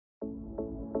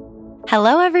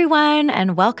Hello, everyone,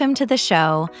 and welcome to the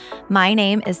show. My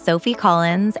name is Sophie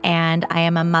Collins, and I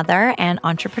am a mother and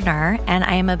entrepreneur, and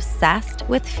I am obsessed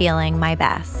with feeling my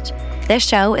best. This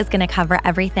show is going to cover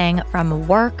everything from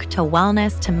work to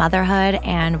wellness to motherhood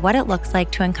and what it looks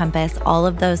like to encompass all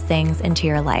of those things into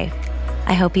your life.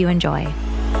 I hope you enjoy.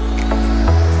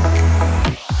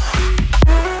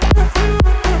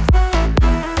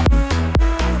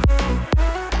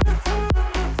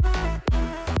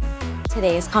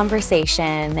 Today's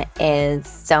conversation is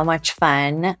so much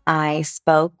fun. I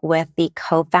spoke with the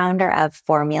co-founder of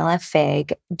Formula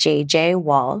Fig, JJ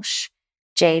Walsh.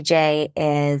 JJ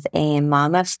is a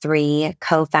mom of three,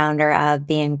 co-founder of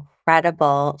the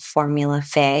incredible Formula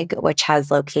Fig, which has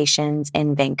locations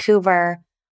in Vancouver,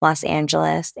 Los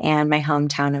Angeles, and my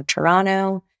hometown of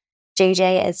Toronto.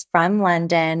 JJ is from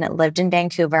London, lived in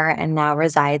Vancouver, and now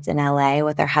resides in LA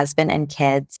with her husband and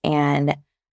kids. And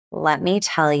let me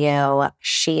tell you,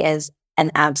 she is an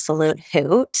absolute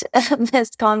hoot.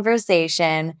 This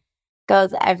conversation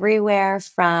goes everywhere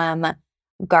from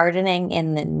gardening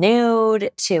in the nude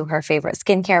to her favorite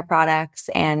skincare products,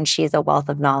 and she's a wealth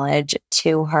of knowledge,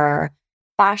 to her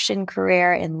fashion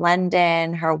career in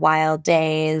London, her wild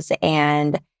days,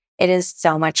 and it is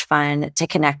so much fun to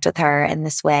connect with her in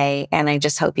this way, and I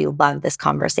just hope you love this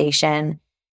conversation.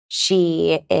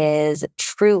 She is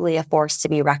truly a force to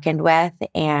be reckoned with.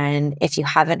 And if you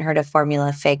haven't heard of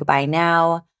Formula Fig by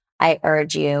now, I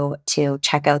urge you to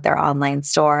check out their online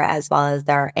store as well as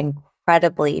their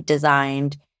incredibly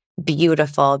designed,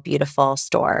 beautiful, beautiful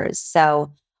stores.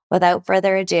 So without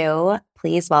further ado,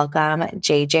 please welcome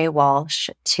JJ Walsh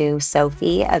to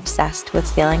Sophie, Obsessed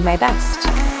with Feeling My Best.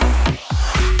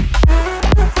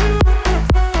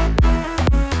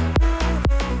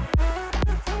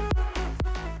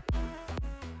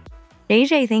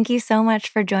 JJ, thank you so much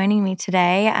for joining me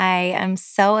today. I am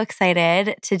so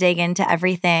excited to dig into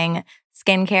everything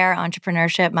skincare,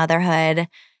 entrepreneurship, motherhood,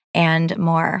 and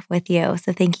more with you.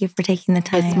 So thank you for taking the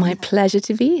time. It's my pleasure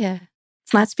to be here.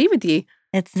 It's nice to be with you.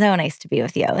 It's so nice to be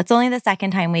with you. It's only the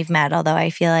second time we've met, although I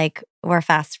feel like we're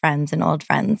fast friends and old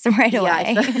friends right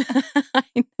away. I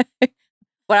know.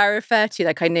 What I refer to,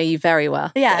 like I know you very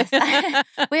well. Yes.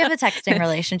 We have a texting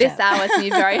relationship. This hour is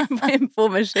very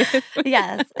informative.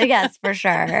 Yes, for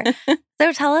sure.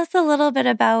 So tell us a little bit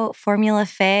about Formula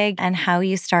Fig and how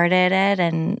you started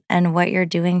it and what you're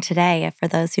doing today for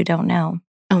those who don't know.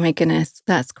 Oh my goodness,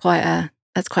 that's quite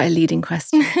a leading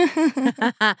question.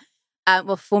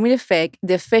 Well, Formula Fig,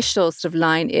 the official sort of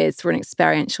line is we're an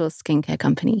experiential skincare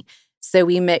company. So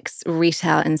we mix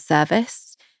retail and service.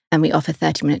 And we offer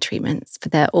 30-minute treatments,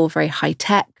 but they're all very high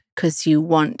tech because you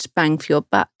want bang for your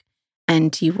buck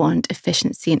and you want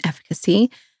efficiency and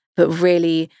efficacy. But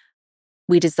really,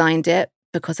 we designed it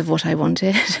because of what I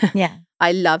wanted. Yeah.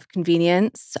 I love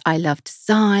convenience. I love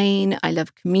design. I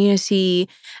love community.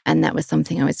 And that was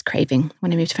something I was craving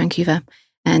when I moved to Vancouver.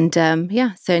 And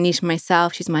so Anita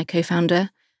myself, she's my co-founder.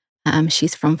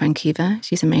 She's from Vancouver.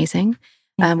 She's amazing.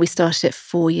 We started it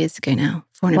 4 years ago now.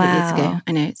 4.5 years ago.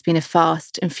 I know, it's been a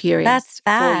fast and furious That's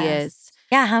fast. 4 years.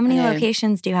 Yeah, how many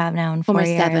locations do you have now in 4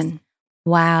 years? Almost 7.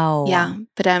 Wow. Yeah,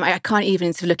 but I can't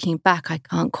even, sort of looking back, I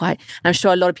can't quite. And I'm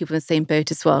sure a lot of people in the same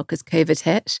boat as well because COVID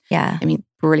hit. Yeah. I mean,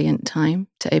 brilliant time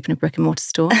to open a brick and mortar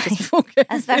store just before COVID.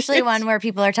 Especially one where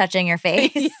people are touching your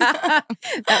face. Yeah,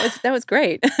 that was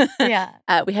great. Yeah.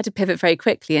 We had to pivot very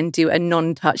quickly and do a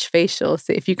non-touch facial.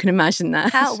 So if you can imagine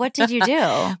that. What did you do?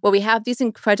 Well, we have these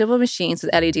incredible machines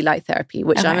with LED light therapy,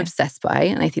 which I'm obsessed by.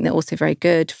 And I think they're also very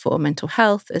good for mental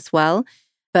health as well.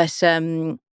 But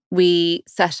we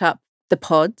set up the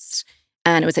pods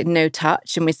and it was like no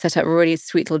touch. And we set up really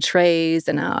sweet little trays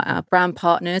and our brand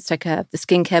partners, like the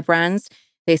skincare brands,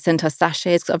 they sent us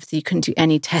sachets because obviously you couldn't do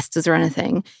any testers or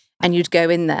anything. And you'd go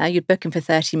in there, you'd book them for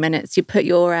 30 minutes. You put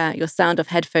your sound off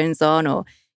headphones on or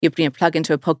you plug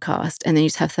into a podcast and then you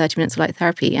just have 30 minutes of light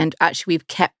therapy. And actually we've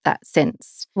kept that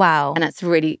since. Wow. And that's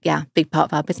really, big part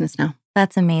of our business now.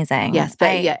 That's amazing. Yes, but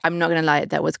I'm not going to lie,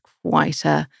 that was quite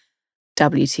a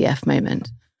WTF moment.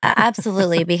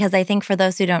 Absolutely, because I think for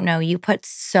those who don't know, you put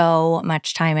so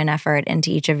much time and effort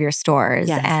into each of your stores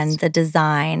and the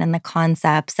design and the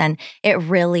concepts, and it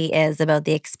really is about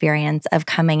the experience of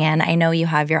coming in. I know you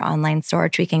have your online store,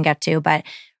 which we can get to, but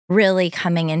really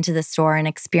coming into the store and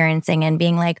experiencing and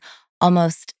being like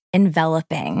almost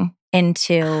enveloping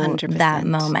into 100%. That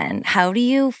moment. How do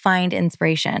you find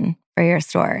inspiration for your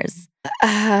stores?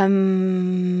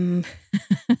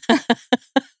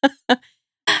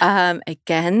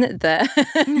 Again,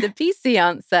 the PC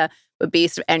answer would be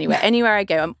sort of anywhere I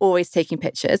go, I'm always taking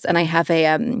pictures. And I have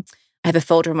I have a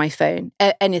folder on my phone,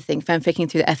 anything, if I'm flicking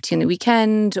through the FT on the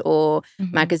weekend or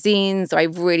magazines, or I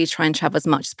really try and travel as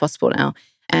much as possible now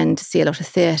and see a lot of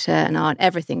theatre and art,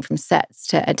 everything from sets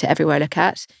to everywhere I look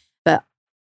at. But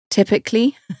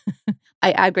typically,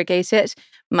 I aggregate it,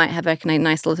 might have a kind of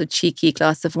nice little cheeky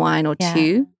glass of wine or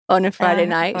two on a Friday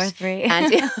night. Or three.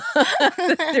 And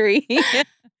three.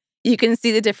 You can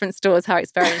see the different stores, how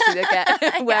experimental they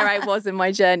get, where I was in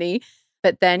my journey.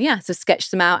 But then, so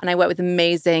sketch them out. And I work with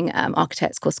amazing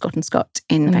architects called Scott & Scott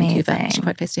in Vancouver, actually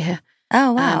quite close to here.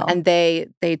 Oh, wow. And they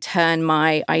turn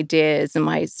my ideas and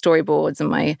my storyboards and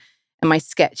my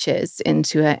sketches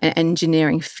into an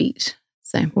engineering feat.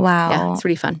 So, wow. It's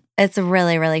really fun. It's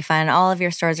really, really fun. All of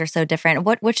your stores are so different.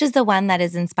 Which is the one that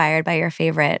is inspired by your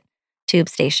favorite tube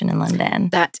station in London?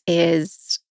 That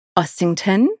is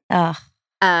Ossington. Oh.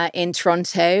 In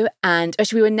Toronto. And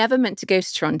actually, we were never meant to go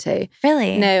to Toronto.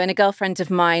 Really? No, and a girlfriend of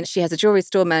mine, she has a jewelry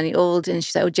store, Melanie Auld, and she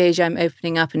said, JJ, I'm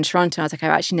opening up in Toronto. I was like, I've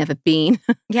actually never been.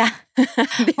 Yeah.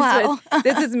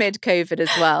 This was mid-COVID as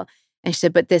well. And she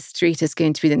said, but this street is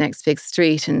going to be the next big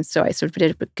street. And so I sort of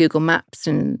did Google Maps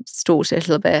and stalked it a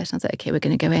little bit. And I was like, okay, we're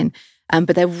going to go in.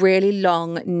 But they're really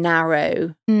long,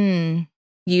 narrow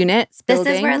units, buildings.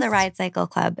 This is where the Ride Cycle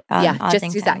Club just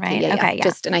exactly, right? Yeah. Okay,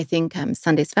 Just, and I think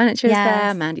Sunday's Furniture is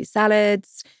there, Mandy's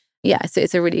Salads. Yeah, so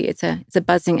it's a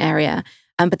buzzing area.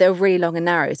 But they're really long and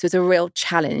narrow. So it's a real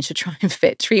challenge to try and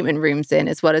fit treatment rooms in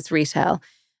as well as retail.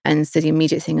 And so the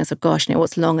immediate thing is, gosh,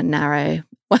 what's long and narrow?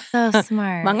 So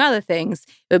smart. Among other things,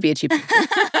 it would be a tube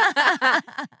station.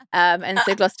 And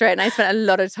so Gloucester and I spent a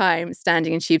lot of time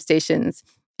standing in tube stations.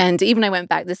 And even I went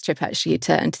back this trip actually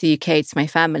to the UK to my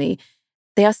family.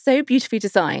 They are so beautifully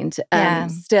designed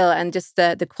still, and just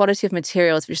the quality of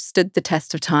materials which stood the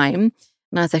test of time.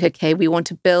 And I was like, okay, we want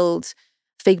to build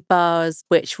fig bars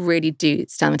which really do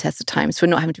stand the test of time. So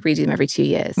we're not having to redo them every 2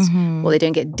 years, or they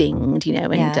don't get dinged,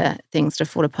 and things to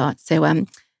fall apart. So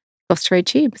Gloucester Road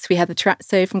Tube. So we have the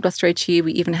Terrazzo from Gloucester Road Tube.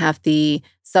 We even have the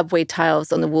subway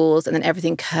tiles on the walls, and then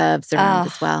everything curves around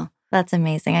as well. That's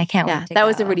amazing. I can't wait to that go.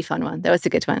 was a really fun one. That was a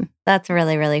good one. That's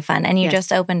really, really fun. And you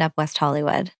just opened up West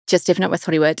Hollywood. Just opened up West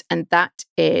Hollywood. And that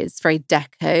is very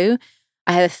deco.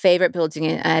 I have a favorite building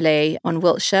in LA on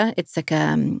Wilshire. It's like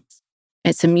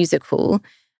it's a music hall,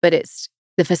 but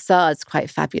the facade's quite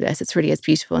fabulous. It's really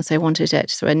beautiful. And so I wanted it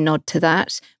sort of a nod to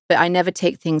that. But I never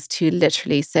take things too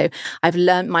literally. So I've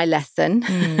learned my lesson.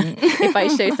 If I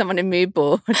show someone a mood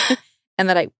board, and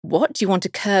they're like, what? Do you want a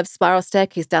curved spiral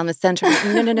staircase down the center?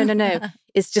 I'm like, no.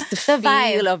 It's just the feel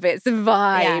vibe of it. It's the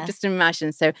vibe. Yeah. Just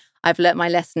imagine. So I've learnt my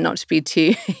lesson not to be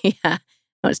too,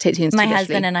 not to take things too My literally.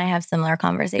 husband and I have similar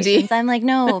conversations. I'm like,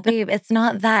 no, babe, it's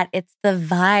not that. It's the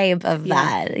vibe of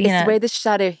that. It's the way the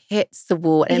shadow hits the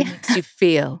wall and it makes you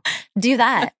feel. Do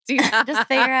that. Just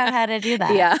figure out how to do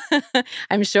that. Yeah.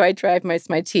 I'm sure I drive most of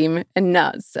my team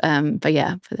nuts. But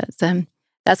that's one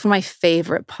of my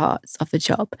favorite parts of the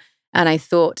job. And I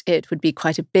thought it would be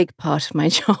quite a big part of my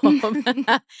job.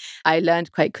 I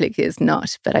learned quite quickly it's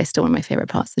not, but I still one of my favorite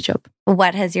parts of the job.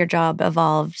 What has your job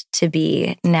evolved to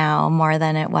be now more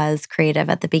than it was creative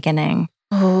at the beginning?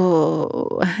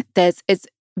 Oh, it's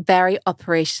very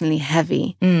operationally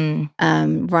heavy.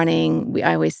 Running,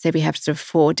 I always say we have sort of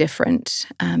 4 different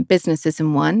businesses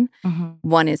in one.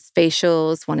 One is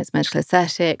facials, one is medical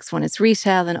aesthetics, one is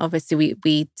retail, and obviously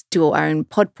we do all our own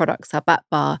pod products, our back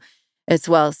bar as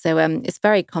well. So it's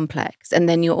very complex. And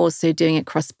then you're also doing it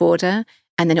cross-border,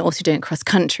 and then also doing it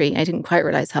cross-country. I didn't quite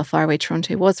realize how far away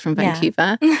Toronto was from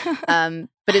Vancouver.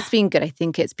 But it's been good. I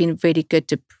think it's been really good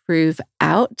to prove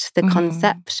out the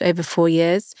concept over 4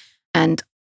 years. And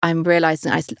I'm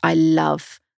realizing I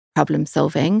love problem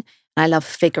solving. I love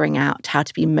figuring out how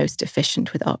to be most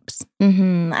efficient with ops.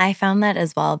 I found that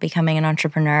as well, becoming an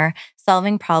entrepreneur.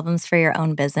 Solving problems for your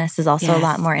own business is also a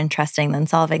lot more interesting than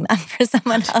solving them for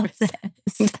someone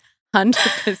else's.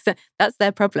 100%. That's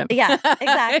their problem. Yeah,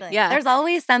 exactly. There's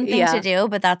always something to do,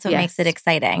 but that's what makes it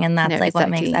exciting. And that's what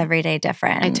makes every day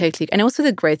different. I totally. And also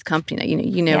the growth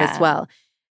company, as well.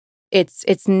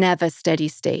 It's never steady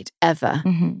state, ever.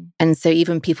 And so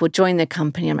even people join the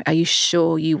company, I'm like, are you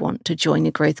sure you want to join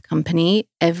a growth company?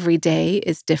 Every day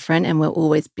is different, and we're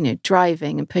always,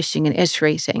 driving and pushing and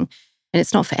iterating. And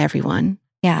it's not for everyone.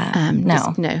 Yeah.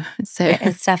 No. So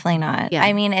it's definitely not. Yeah.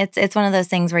 I mean, it's one of those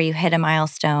things where you hit a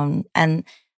milestone and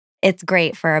it's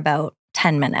great for about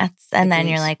 10 minutes. And then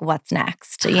you're like, what's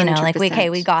next? 100%. Like, okay,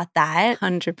 we got that.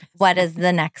 100%. What does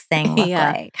the next thing look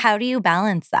like? How do you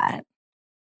balance that?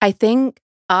 I think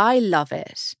I love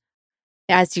it.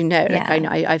 As you know, I know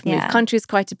I've moved countries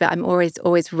quite a bit. I'm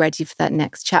always ready for that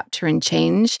next chapter and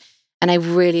change. And I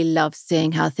really love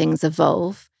seeing how things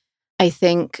evolve. I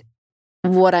think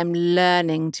what I'm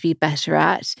learning to be better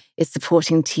at is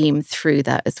supporting team through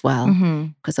that as well.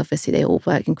 Because obviously they all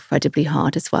work incredibly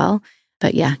hard as well.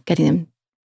 But yeah, getting them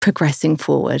progressing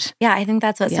forward. Yeah, I think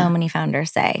that's what so many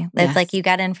founders say. It's like you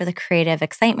get in for the creative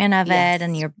excitement of it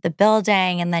and you're the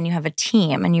building, and then you have a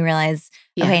team and you realize,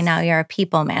 okay, now you're a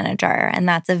people manager. And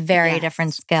that's a very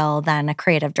different skill than a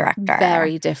creative director.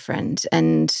 Very different.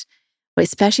 And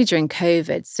especially during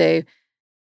COVID. So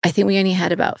I think we only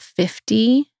had about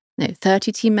 30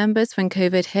 team members when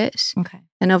COVID hit. Okay.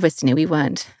 And obviously, we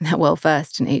weren't that well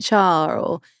versed in HR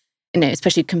or,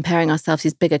 especially comparing ourselves to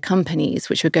these bigger companies,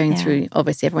 which were going through,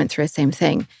 obviously everyone went through the same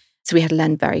thing. So we had to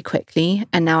learn very quickly.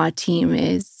 And now our team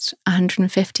is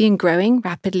 150 and growing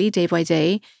rapidly day by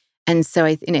day. And so,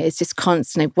 it's just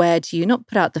constant, like, where do you not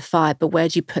put out the fire, but where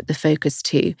do you put the focus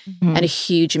to? And a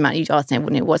huge amount, you asked me,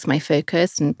 what's my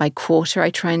focus? And by quarter, I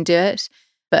try and do it.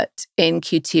 But in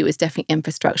Q2, it was definitely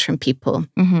infrastructure and people.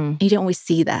 You don't always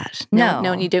see that.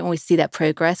 No, you don't always see that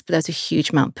progress, but there's a huge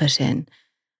amount put in.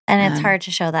 And it's hard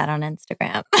to show that on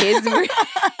Instagram.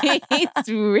 It's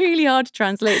really hard to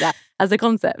translate that as a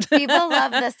concept. People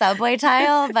love the subway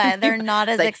tile, but they're not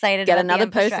as excited get about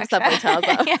another post of subway tiles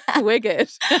up. We're good.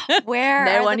 Where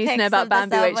no are one the needs to know pics about of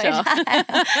the bamboo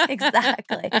subway HR.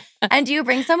 Exactly. And do you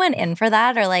bring someone in for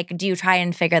that, or like, do you try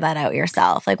and figure that out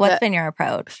yourself? Like, what's been your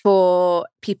approach? For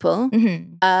people,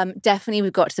 definitely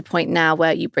we've got to the point now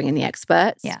where you bring in the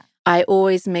experts. Yeah. I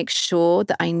always make sure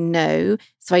that I know.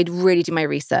 So I really do my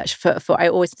research. I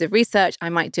always do research. I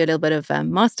might do a little bit of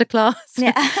masterclass.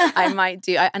 Yeah. I might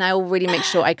do, and I will really make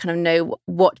sure I kind of know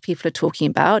what people are talking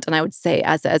about. And I would say,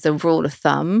 as a rule of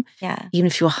thumb, even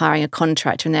if you're hiring a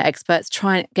contractor and they're experts,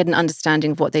 try and get an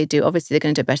understanding of what they do. Obviously, they're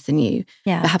going to do it better than you.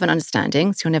 Yeah. But have an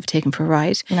understanding, so you're never taken for a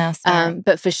ride. No,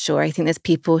 but for sure, I think there's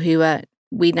people who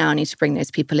we now need to bring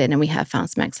those people in, and we have found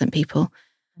some excellent people.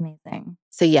 Amazing.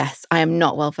 So yes, I am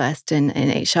not well versed in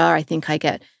HR. I think I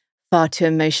get far too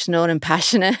emotional and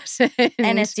passionate.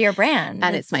 and it's your brand.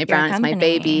 And it's my brand, it's my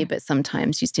baby. But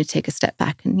sometimes you just need to take a step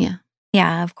back and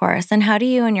Yeah, of course. And how do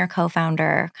you and your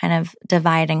co-founder kind of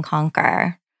divide and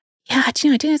conquer? Yeah, I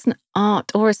think there's an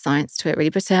art or a science to it really.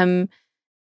 But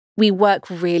we work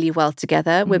really well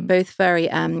together. We're both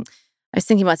very... I was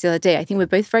thinking about this the other day. I think we're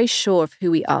both very sure of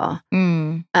who we are.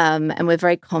 And we're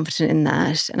very confident in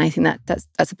that. And I think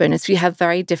that's a bonus. We have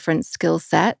very different skill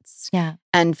sets. Yeah.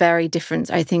 And very different.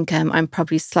 I think I'm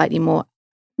probably slightly more,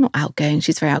 not outgoing.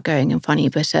 She's very outgoing and funny,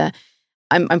 but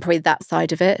I'm probably that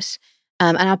side of it.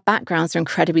 And our backgrounds are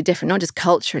incredibly different, not just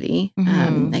culturally.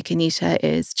 Like Anita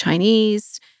is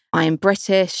Chinese. I am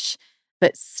British.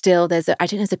 But still, there's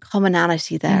a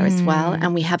commonality there as well.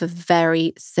 And we have a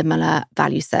very similar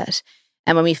value set.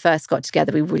 And when we first got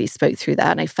together, we really spoke through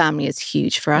that. And family is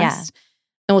huge for us. Yeah.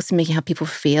 And also making how people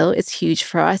feel is huge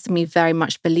for us. And we very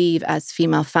much believe as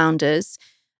female founders,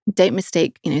 don't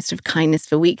mistake, sort of kindness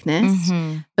for weakness,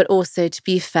 but also to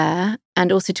be fair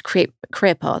and also to create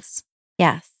career paths.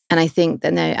 Yes. And I think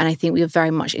we are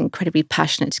very much incredibly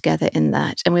passionate together in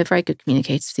that. And we're very good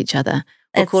communicators with each other.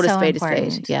 We'll call a spade a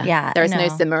spade. Yeah. There is no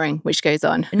simmering which goes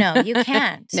on. No, you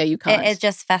can't. No, you can't. It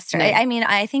just festers. No. I mean,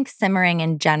 I think simmering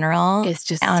in general it's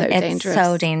just so dangerous. It's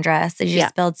so dangerous. You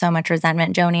just build so much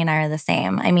resentment. Joni and I are the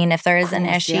same. I mean, if there is an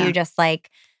issue, you just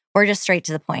we're just straight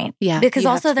to the point. Yeah. Because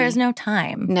also there's no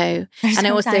time. No. There's and no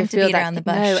I also time feel to beat around the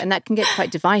bush. No, and that can get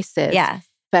quite divisive. Yes.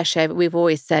 Especially, we've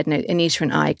always said, Anita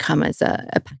and I come as a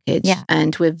package,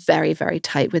 and we're very, very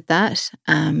tight with that.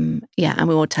 And we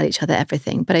all tell each other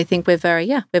everything. But I think we're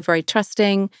very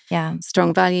trusting,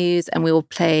 strong values, and we all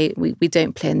play. We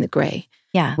don't play in the grey.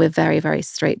 Yeah, we're very, very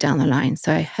straight down the line.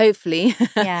 So hopefully,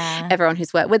 everyone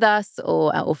who's worked with us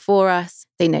or for us,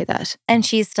 they know that. And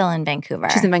she's still in Vancouver.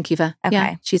 She's in Vancouver.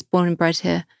 Okay, she's born and bred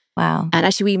here. Wow. And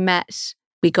actually,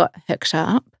 we got hooked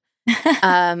up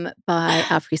by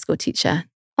our preschool teacher.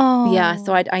 Oh. Yeah,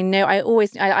 so I know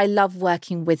I love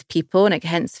working with people, and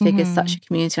hence Fig is such a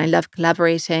community. I love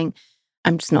collaborating.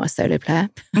 I'm just not a solo player.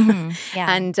 Yeah.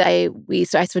 And I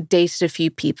sort of dated a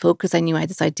few people because I knew I had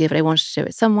this idea, but I wanted to do it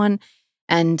with someone.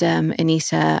 And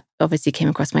Anita obviously came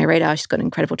across my radar. She's got an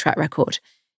incredible track record.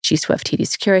 She used to work for TD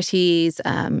Securities.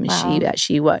 Wow. She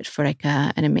actually worked for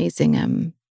an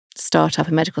amazing startup,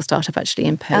 a medical startup actually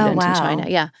in Poland and China.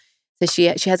 Yeah. So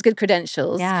she has good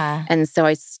credentials. Yeah. And so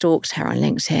I stalked her on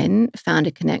LinkedIn, found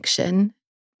a connection,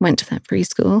 went to that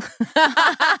preschool.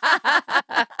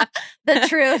 The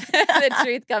truth. The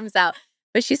truth comes out.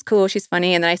 But she's cool, she's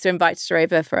funny. And then I sort of invited her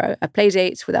over for a play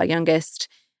date with our youngest.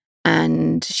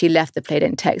 And she left the play date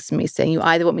and texted me saying, you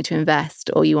either want me to invest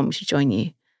or you want me to join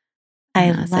you. I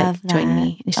was love that. Join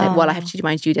me. And she said, well, I have to do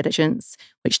my due diligence,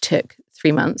 which took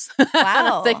 3 months.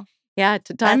 Wow. Yeah,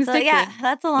 time is ticking.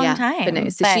 That's a long time. But no,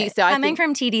 coming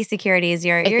from TD Securities,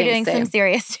 you're doing some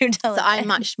serious due diligence. So I'm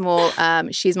much more,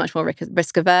 she's much more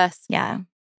risk averse. Yeah.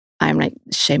 I'm like,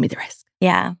 show me the risk.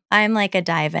 Yeah. I'm like a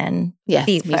dive in. Yes,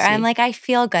 me too. I'm like, I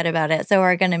feel good about it. So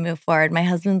we're going to move forward. My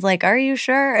husband's like, are you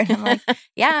sure? And I'm like,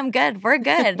 yeah, I'm good. We're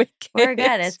good. We're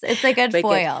good. It's a good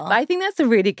foil. But I think that's a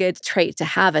really good trait to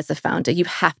have as a founder. You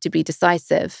have to be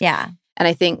decisive. Yeah. And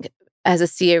I think as a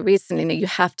CEO recently, you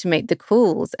have to make the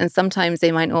calls. And sometimes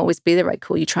they might not always be the right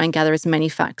call. You try and gather as many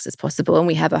facts as possible. And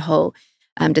we have a whole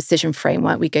decision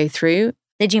framework we go through.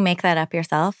 Did you make that up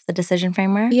yourself, the decision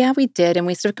framework? Yeah, we did. And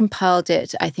we sort of compiled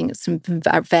it, I think, from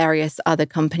various other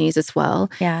companies as well.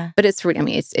 Yeah. But it's really, I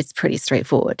mean, it's pretty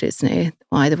straightforward, isn't it?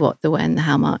 Why, the what, the when, the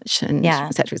how much, and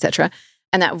et cetera, et cetera.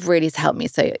 And that really has helped me.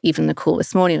 So even the call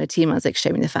this morning with the team, I was like,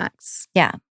 show me the facts.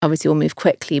 Yeah. Obviously, we'll move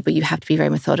quickly, but you have to be very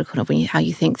methodical of how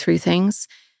you think through things.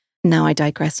 Now I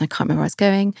digress and I can't remember where I was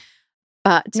going.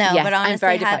 But yes, but honestly,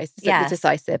 I'm very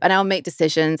decisive. And I'll make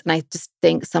decisions. And I just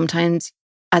think sometimes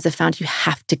as a founder, you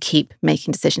have to keep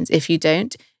making decisions. If you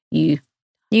don't, you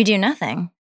do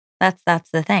nothing. That's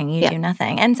the thing. You do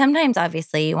nothing. And sometimes,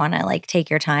 obviously, you want to like take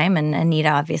your time, and Anita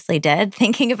obviously did,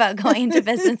 thinking about going into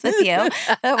business with you.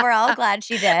 But we're all glad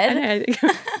she did. You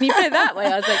put it that way.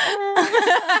 I was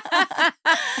like,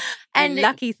 and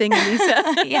lucky thing,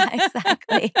 Anita. Yeah,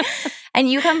 exactly. And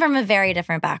you come from a very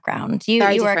different background. You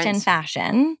worked in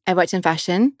fashion. I worked in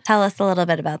fashion. Tell us a little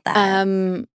bit about that.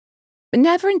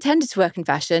 Never intended to work in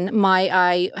fashion.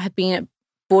 I had been at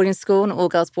boarding school, an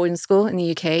all-girls boarding school in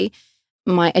the UK.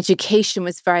 My education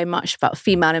was very much about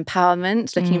female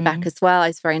empowerment. Looking back as well, I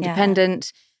was very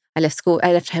independent. I left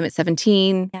home at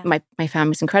 17. Yeah. My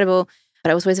family was incredible,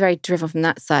 but I was always very driven from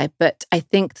that side. But I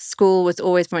think the school was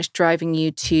always very much driving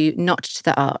you to not to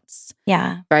the arts.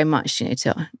 Yeah. Very much,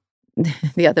 to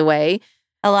the other way.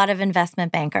 A lot of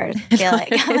investment bankers feel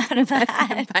like come out of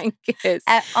that. Bankers,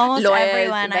 almost lawyers,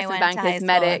 everyone I went to high school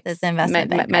medics, is investment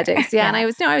banker. Medics. Yeah, and I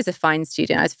was a fine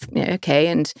student. I was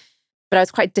okay, but I was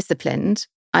quite disciplined.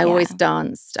 I always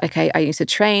danced. Okay, I used to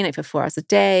train for 4 hours a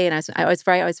day, and I was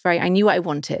very. I knew what I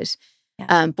wanted.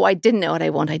 Yeah. But I didn't know what I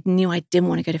wanted. I knew I didn't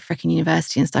want to go to freaking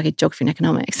university and study geography and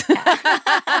economics.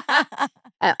 I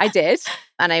did,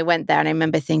 and I went there, and I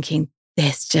remember thinking,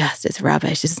 this just is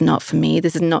rubbish. This is not for me.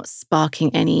 This is not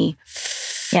sparking any,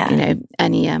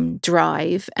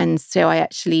 drive. And so I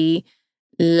actually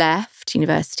left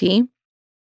university.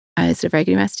 I was at a very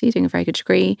good university, doing a very good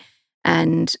degree.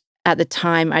 And at the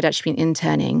time, I'd actually been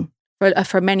interning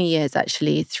for many years,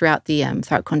 actually, throughout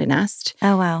Condé Nast.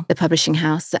 Oh, wow. The publishing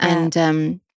house. Yeah.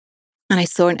 And I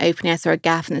saw an opening, I saw a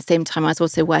gap. And at the same time, I was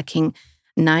also working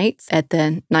nights at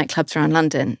the nightclubs around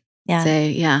London. Yeah. So,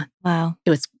 yeah. Wow. It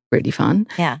was really fun.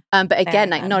 Yeah. But again,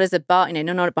 not as a bar,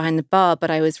 not behind the bar,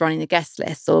 but I was running the guest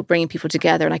list or bringing people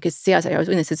together. And I could see,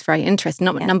 this is very interesting.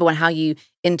 Number one, how you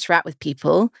interact with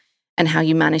people and how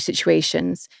you manage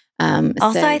situations.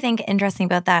 Also, I think interesting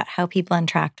about that, how people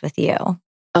interact with you.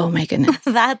 Oh my goodness.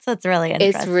 That's what's really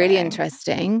interesting. It's really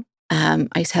interesting. I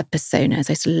used to have personas.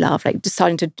 I used to love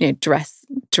deciding to dress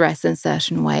in a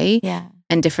certain way. Yeah.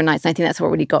 And different nights. And I think that's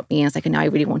what really got me. I was like, now I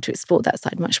really want to explore that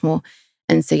side much more.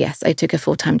 And so, yes, I took a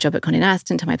full-time job at Condé Nast,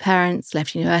 to my parents,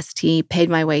 left university, paid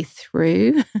my way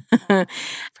through.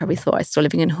 Probably thought I was still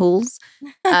living in halls.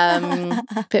 But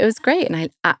it was great. And I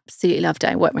absolutely loved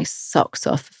it. I worked my socks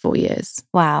off for 4 years.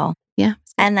 Wow. Yeah.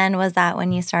 And then was that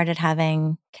when you started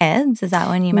having kids? Is that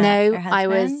when you met your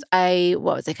husband? I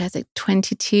was like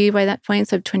 22 by that point.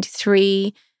 So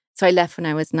 23. So I left when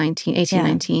I was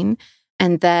 19.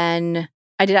 And then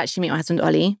I did actually meet my husband,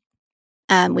 Ollie.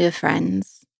 We were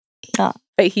friends. Oh.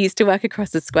 But he used to work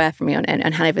across the square from me on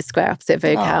Hanover Square opposite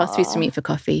Vogue House. We used to meet for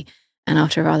coffee. And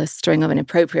after a rather string of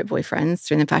inappropriate boyfriends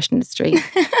through the fashion industry,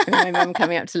 my mum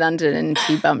coming up to London and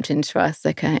he bumped into us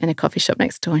in a coffee shop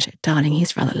next door and she said, darling,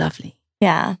 he's rather lovely.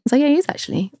 Yeah. I was like, yeah, he is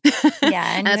actually.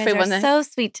 Yeah, and you guys are so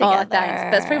sweet together. Oh, thanks.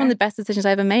 That's probably one of the best decisions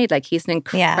I ever made. He's an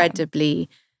incredibly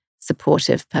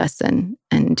supportive person.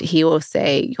 And he will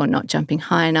say, you're not jumping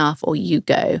high enough or you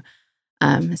go.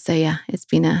 So yeah, it's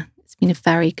been a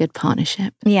very good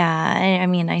partnership. Yeah. I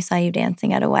mean, I saw you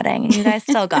dancing at a wedding and you guys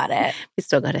still got it. We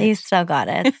still got it. You still got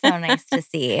it. It's so nice to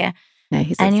see. No,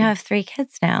 he's and awesome. You have 3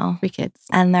 kids now. 3 kids.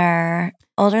 And they're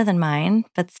older than mine,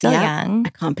 but still young. I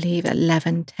can't believe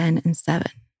 11, 10, and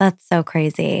 7. That's so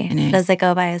crazy. Does it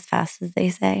go by as fast as they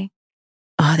say?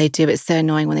 Oh, they do. It's so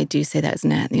annoying when they do say that,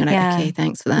 isn't it? And you're like, okay,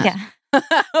 thanks for that. Yeah.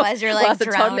 As you're Whilst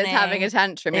drowning. the toddler's having a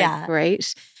tantrum. Yeah.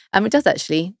 Great. It does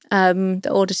actually. The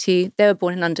older 2, they were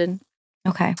born in London.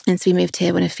 Okay. And so we moved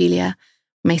here when Ophelia,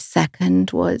 my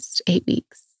second, was 8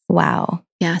 weeks. Wow.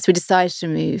 Yeah. So we decided to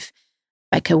move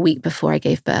like a week before I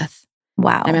gave birth.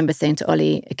 Wow. I remember saying to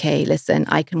Ollie, okay, listen,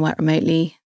 I can work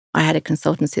remotely. I had a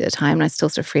consultancy at the time and I still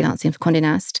sort of freelancing for Condé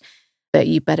Nast, but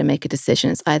you better make a decision.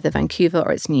 It's either Vancouver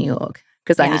or it's New York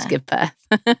because I need to give birth.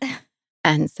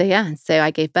 And so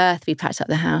I gave birth, we packed up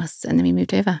the house and then we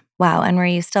moved over. Wow. And were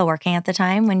you still working at the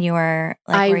time when you were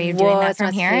were you doing that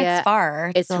from here? It's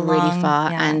far. It's really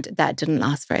far and that didn't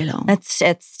last very long. It's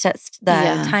just the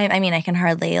time. I mean, I can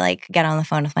hardly get on the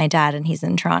phone with my dad and he's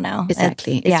in Toronto.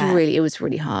 Exactly. It was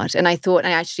really hard. And I thought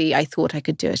I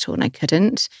could do it all and I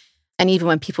couldn't. And even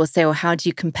when people say, well, how do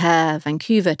you compare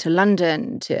Vancouver to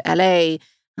London, to LA?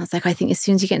 I was like, I think as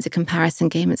soon as you get into a comparison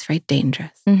game, it's very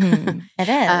dangerous. Mm-hmm. It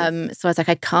is. So I was like,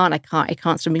 I can't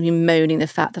sort of be moaning the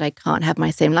fact that I can't have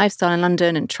my same lifestyle in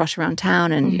London and trot around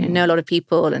town and know a lot of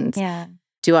people and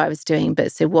do what I was doing.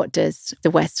 But so what does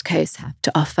the West Coast have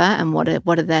to offer and what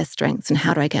are their strengths and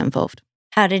how do I get involved?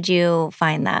 How did you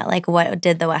find that? What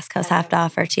did the West Coast have to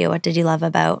offer to you? What did you love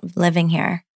about living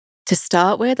here? To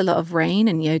start with, a lot of rain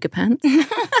and yoga pants.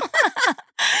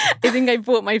 I think I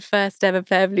bought my first ever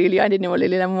pair of Lululemon. I didn't know what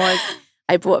Lululemon was.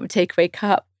 I bought a takeaway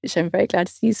cup, which I'm very glad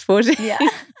to see you sporting. Yeah.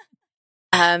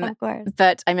 Of course.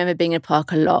 But I remember being in a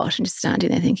park a lot and just standing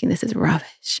there thinking, this is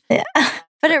rubbish. Yeah.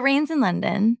 But it rains in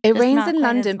London. It rains in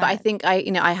London, but I think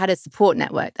I had a support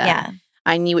network there. Yeah.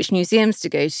 I knew which museums to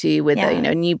go to with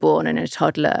a newborn and a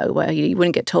toddler where you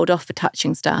wouldn't get told off for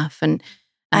touching stuff. And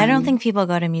I don't think people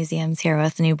go to museums here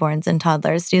with newborns and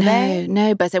toddlers, do they?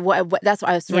 No. But that's what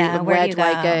I was really, where do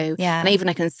I go? Yeah. And even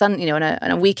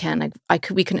on a weekend,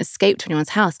 we couldn't escape to anyone's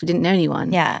house. We didn't know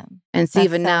anyone. Yeah. And so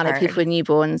even now, people with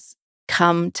newborns,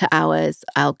 come to ours,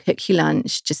 I'll cook you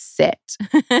lunch, just sit.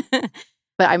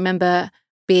 But I remember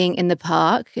being in the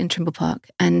park, in Trimble Park,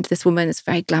 and this woman, this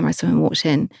very glamorous woman, walked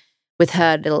in with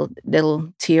her little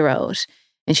 2-year-old.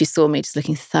 And she saw me just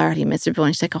looking thoroughly miserable.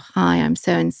 And she's like, oh, hi, I'm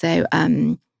so-and-so.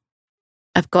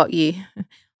 I've got you.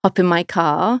 Hop in my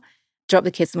car, drop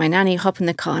the kids with my nanny, hop in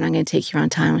the car, and I'm going to take you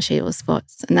around town and show you all the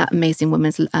spots. And that amazing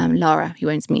woman's Laura, who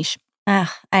owns Miche.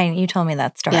 You told me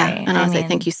that story. Yeah, and I was like,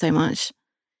 thank you so much.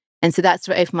 And so that's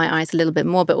what opened my eyes a little bit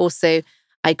more. But also,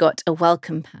 I got a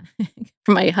welcome pack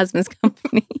from my husband's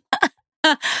company.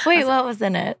 Wait, what was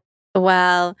in it?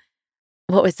 Well,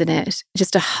 what was in it?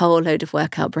 Just a whole load of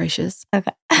workout brochures.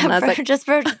 Okay. Just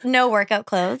for no workout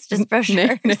clothes, just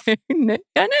brochures. No.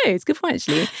 I know, it's a good point,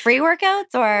 actually. Free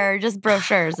workouts or just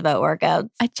brochures about workouts?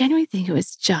 I genuinely think it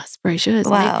was just brochures.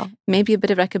 Wow. Maybe a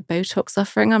bit of a Botox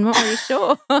offering. I'm not really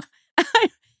sure.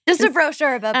 Just a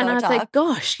brochure about Botox. And I was like,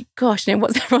 gosh,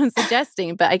 what's everyone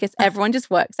suggesting? But I guess everyone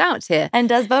just works out here. And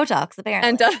does Botox, apparently.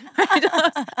 And does.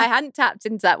 I hadn't tapped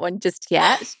into that one just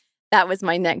yet. That was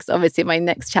my next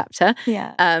chapter.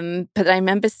 Yeah. But I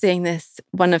remember seeing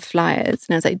one of flyers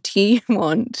and I was like, do you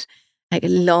want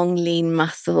long, lean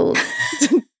muscles,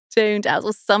 toned out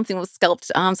or something with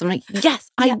sculpted arms? I'm like,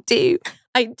 yes, I do.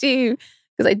 Because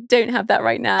I don't have that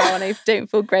right now and I don't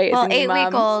feel great as a new mum.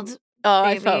 8-week-old. Oh,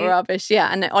 baby. I felt rubbish. Yeah.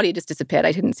 And Ollie just disappeared.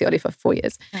 I didn't see Ollie for 4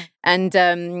 years. And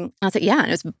I was like, yeah, and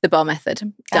it was the Bar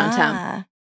Method downtown.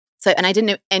 So, and I didn't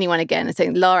know anyone again. I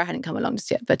think Laura hadn't come along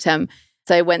just yet, but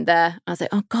so I went there. I was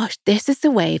like, oh gosh, this is the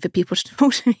way for people to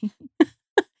talk to me.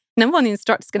 Number one, the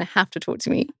instructor's going to have to talk to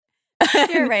me.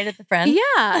 You're right at the front.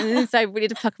 Yeah. And so I really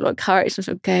had to pluck a lot of courage and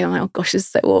sort of go, I'm like, oh gosh, this is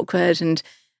so awkward.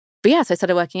 But yeah, so I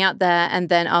started working out there. And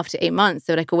then after 8 months,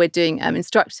 they were like, oh, we're doing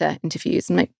instructor interviews.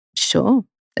 I'm like, sure,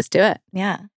 let's do it.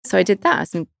 Yeah. So I did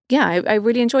that. And yeah, I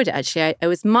really enjoyed it, actually. I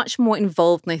was much more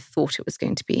involved than I thought it was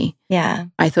going to be. Yeah.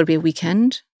 I thought it'd be a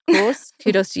weekend. Of course,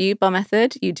 kudos to you, Bar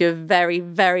Method. You do a very,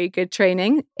 very good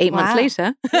training. 8 months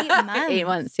later. 8 months. 8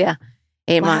 months, yeah.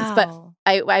 8 months. But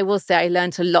I will say I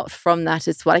learned a lot from that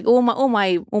as well. Like all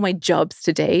my jobs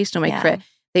to date, all my career,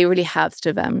 they really have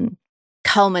sort of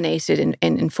culminated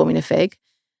in Formula Fig.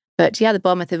 But yeah, the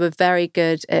Bar Method were very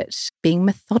good at being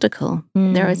methodical.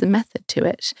 There is a method to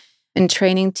it. And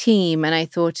training team. And I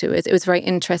thought it was very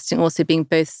interesting also being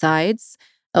both sides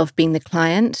of being the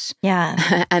client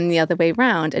and the other way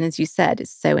around. And as you said,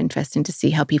 it's so interesting to see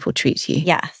how people treat you.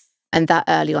 Yes. And that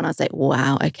early on, I was like,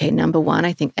 wow, okay, number one,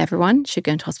 I think everyone should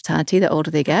go into hospitality the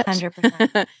older they get.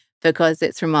 100%. Because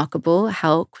it's remarkable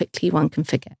how quickly one can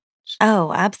forget.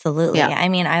 Oh, absolutely. Yeah. I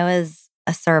mean, I was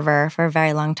a server for a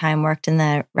very long time, worked in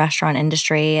the restaurant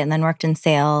industry and then worked in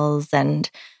sales.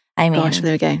 And I mean, gosh,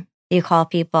 there we go. You call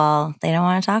people, they don't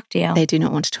want to talk to you. They do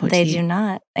not want to talk to you. They do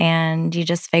not. And you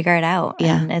just figure it out.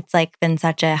 Yeah. And it's been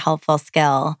such a helpful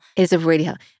skill. It's a really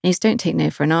helpful. And you just don't take no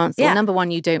for an answer. Yeah. Well, number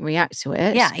one, you don't react to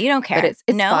it. Yeah, you don't care. But it's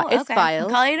no, it's okay. filed. I'll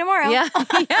call you tomorrow. Yeah.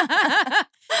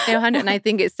 No, 100. And I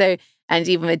think it's so, and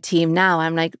even with team now,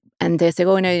 I'm like, and they say,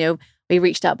 oh, no, we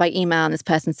reached out by email and this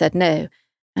person said no.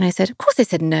 And I said, of course they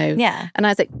said no. Yeah. And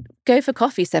I was like, go for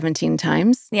coffee 17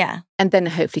 times. Yeah. And then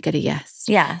hopefully get a yes.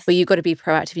 Yes. But you've got to be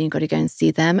proactive and you've got to go and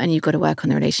see them and you've got to work on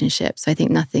the relationship. So I think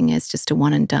nothing is just a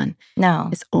one and done. No.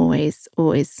 It's always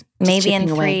just maybe in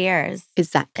 3 away. years.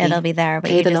 Exactly. It'll be there. But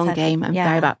Play the long game. I'm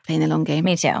very about playing the long game.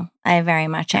 Me too. I very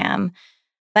much am.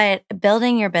 But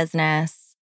building your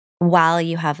business while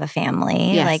you have a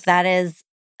family, like that is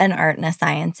an art and a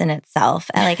science in itself.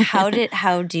 And like, how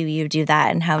do you do that?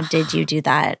 And how did you do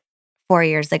that 4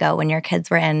 years ago when your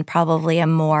kids were in probably a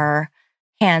more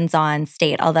hands-on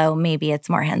state? Although maybe it's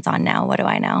more hands-on now. What do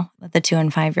I know with the 2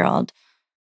 and 5-year-old?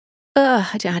 I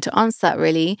don't know how to answer that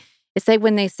really. It's like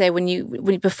when they say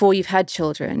before you've had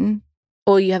children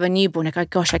or you have a newborn, like, oh,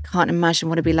 gosh, I can't imagine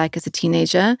what it'd be like as a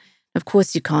teenager. Of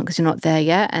course you can't because you're not there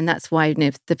yet. And that's why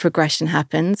the progression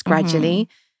happens gradually.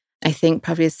 I think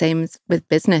probably the same as with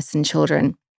business and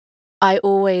children. I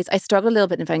struggled a little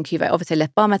bit in Vancouver. Obviously, I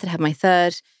left Bar Method, had my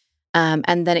third,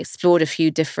 and then explored a few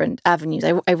different avenues.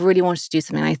 I really wanted to do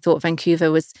something. I thought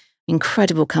Vancouver was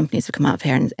incredible companies would come out of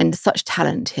here and such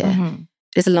talent here.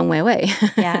 It's a long way away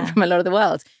from a lot of the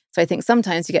world. So I think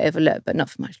sometimes you get overlooked, but not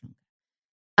for much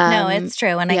longer. No, it's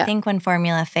true. And I think when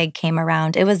Formula Fig came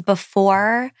around, it was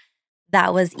before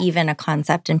that was even a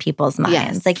concept in people's minds.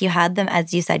 Yes. Like you had them,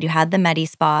 as you said, you had the Medi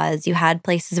Spas, you had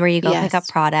places where you go pick up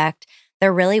product.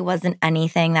 There really wasn't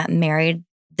anything that married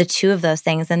the two of those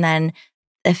things. And then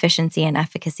efficiency and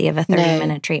efficacy of a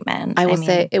 30-minute treatment. I will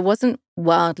say it wasn't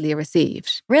wildly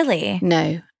received. Really?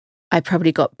 No. I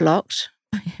probably got blocked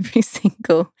by every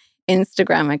single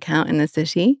Instagram account in the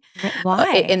city.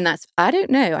 Why? I don't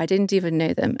know. I didn't even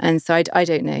know them. And so I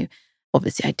don't know.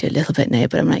 Obviously, I do a little bit now,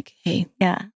 but I'm like, hey,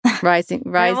 rising.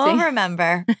 We'll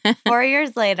remember 4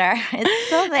 years later, it's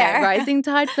still there. Rising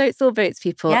tide floats all boats,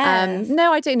 people. Yes.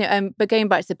 No, I don't know. But going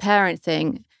back to the parent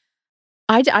thing,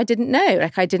 I didn't know.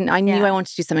 Like I knew I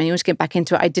wanted to do something. I wanted to get back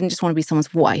into it. I didn't just want to be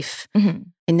someone's wife. I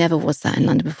never was that in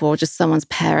London before, just someone's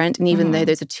parent. And even though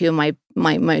those are two of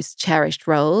my most cherished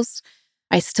roles,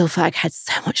 I still felt like I had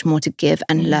so much more to give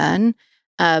and learn.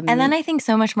 And then I think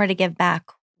so much more to give back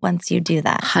once you do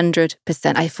that. 100%.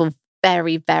 I feel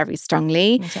very, very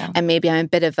strongly. And maybe I'm a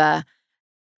bit of I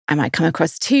might come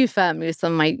across too firmly with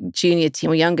some of my junior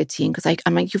team or younger team because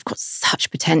I'm like, you've got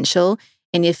such potential.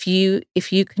 And if you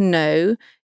can know,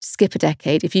 skip a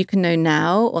decade, if you can know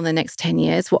now or the next 10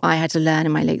 years what I had to learn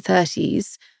in my late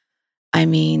 30s, I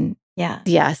mean,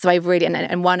 yeah. So I really,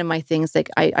 and one of my things,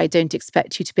 like I don't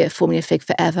expect you to be at Formula Fig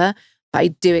forever, but I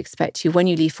do expect you, when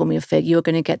you leave Formula Fig, you're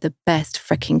going to get the best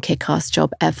freaking kick-ass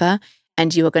job ever.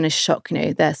 And you are going to shock,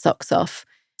 their socks off.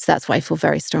 So that's what I feel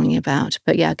very strongly about.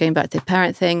 But yeah, going back to the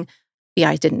parent thing,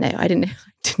 I didn't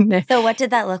know. So what did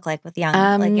that look like with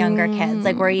younger kids?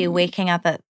 Like, were you waking up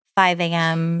at 5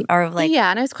 a.m. or like?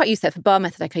 Yeah, and I was quite used to that. For Bar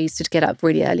Method, like I used to get up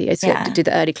really early. I used to do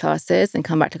the early classes and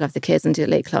come back to look after the kids and do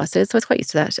the late classes. So I was quite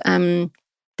used to that.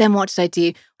 Then what did I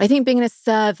do? I think being in a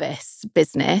service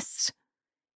business,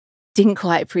 didn't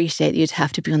quite appreciate that you'd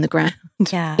have to be on the ground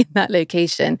in that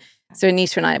location. So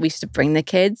Anita and I, we used to bring the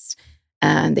kids.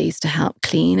 They used to help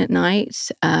clean at night.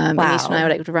 Anita and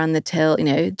I would run the till,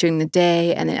 during the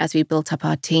day. And then as we built up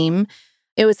our team,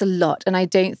 it was a lot. And I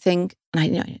don't think, I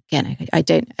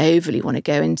don't overly want to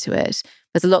go into it.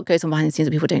 There's a lot goes on behind the scenes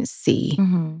that people don't see.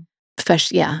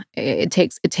 Especially, it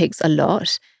takes a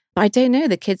lot. But I don't know,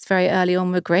 the kids very early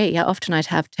on were great. Yeah, often I'd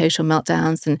have total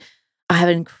meltdowns. And I have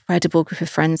an incredible group of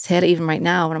friends here. Even right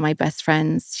now, one of my best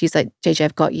friends, she's like, JJ,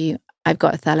 I've got you. I've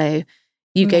got Othello.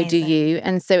 You go do you.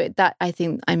 And so that, I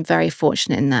think I'm very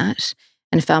fortunate in that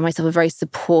and found myself a very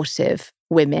supportive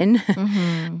women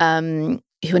who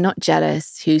are not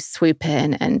jealous, who swoop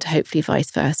in and hopefully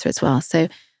vice versa as well. So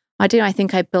I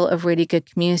think I built a really good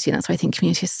community and that's why I think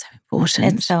community is so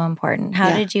important. It's so important.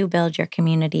 How did you build your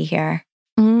community here?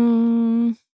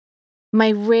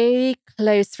 My really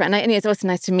close friend, and it's also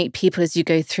nice to meet people as you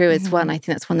go through as well. And I think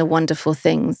that's one of the wonderful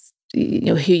things, who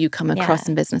you come across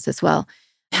in business as well.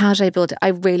 How did I build it? I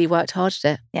really worked hard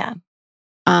at it. Yeah.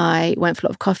 I went for a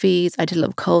lot of coffees. I did a lot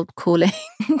of cold calling.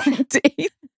 I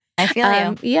feel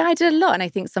you. Yeah, I did a lot. And I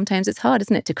think sometimes it's hard,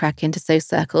 isn't it, to crack into those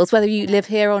circles. Whether you live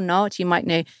here or not, you might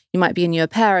be a new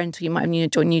parent or you might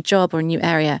have joined a new job or a new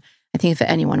area. I think for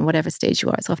anyone, whatever stage you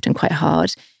are, it's often quite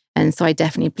hard. And so I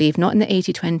definitely believe not in the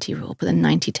 80-20 rule, but the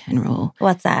 90-10 rule.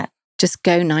 What's that? Just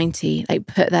go 90,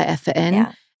 put that effort in.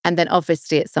 Yeah. And then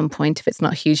obviously at some point, if it's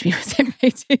not hugely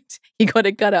reciprocated, you got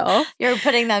to cut it off. You're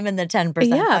putting them in the 10%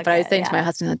 Yeah, bucket. but I was saying to my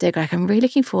husband the other day, I'm really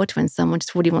looking forward to when someone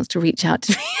just really wants to reach out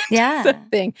to me.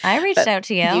 Something. I reached out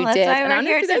to you. That's did. why we're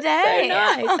here today.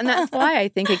 That's so nice. And that's why I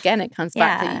think, again, it comes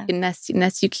back to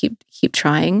unless you keep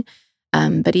trying.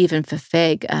 But even for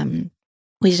Fig,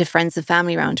 we did a friends and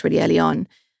family round really early on.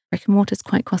 Brick and mortar's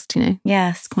quite costly,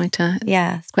 Yes. It's quite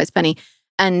spenny.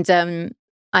 And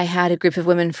I had a group of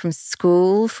women from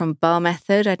school, from Bar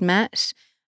Method I'd met,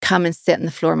 come and sit on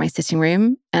the floor of my sitting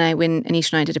room. And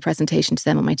Anisha and I did a presentation to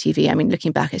them on my TV. I mean,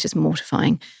 looking back, it's just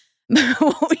mortifying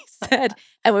what we said.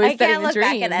 And we were I can't look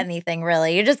back at anything,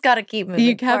 really. You just got to keep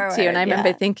moving forward. You have to. And I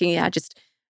remember thinking, just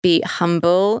be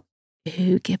humble.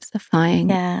 Who gives a flying?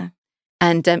 Yeah.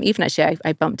 And even actually,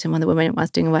 I bumped in one of the women when I was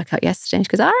doing a workout yesterday. And she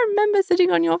goes, I remember sitting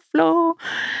on your floor.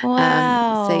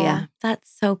 Wow. So yeah.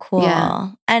 That's so cool.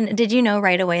 Yeah. And did you know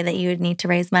right away that you would need to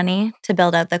raise money to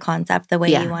build out the concept the way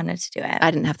you wanted to do it?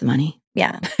 I didn't have the money.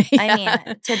 Yeah. I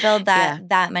mean, to build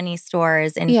that many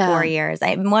stores in 4 years.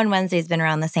 One Wednesday's been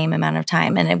around the same amount of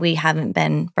time, and we haven't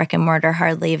been brick and mortar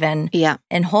hardly even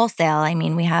in wholesale. I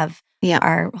mean, we have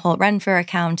our whole Renfrew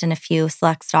account and a few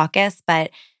select stockists, but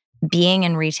being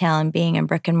in retail and being in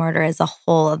brick and mortar is a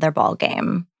whole other ball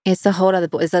game. It's a whole other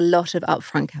ball. There's a lot of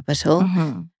upfront capital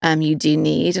you do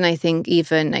need. And I think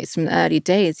even from the early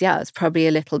days, it's probably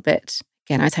a little bit,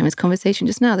 again, I was having this conversation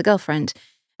just now, the girlfriend.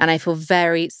 And I feel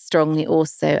very strongly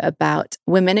also about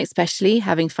women, especially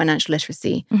having financial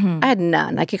literacy. I had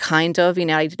none. I could kind of,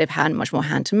 I've had much more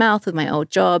hand to mouth with my old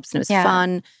jobs and it was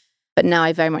fun. But now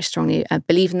I very much strongly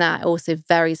believe in that. I also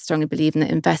very strongly believe in that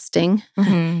investing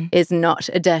is not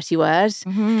a dirty word.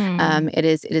 It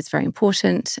is very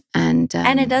important. And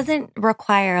it doesn't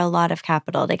require a lot of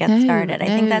capital to get started. I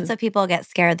think that's what people get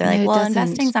scared. They're like, well,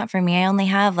 investing's not for me. I only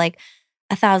have like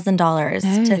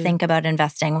 $1,000 to think about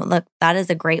investing. Look, that is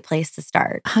a great place to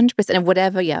start. 100%. And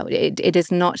whatever, it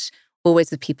is not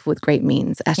always with people with great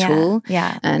means at all.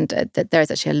 Yeah. And there's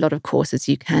actually a lot of courses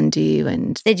you can do.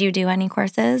 And did you do any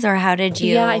courses, or how did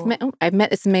you? Yeah, I've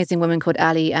met this amazing woman called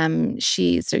Ali.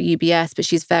 She's at UBS, but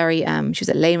she's very, she was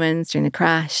at Lehman's during the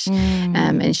crash.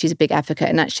 And she's a big advocate.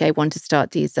 And actually I want to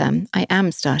start these, I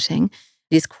am starting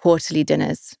these quarterly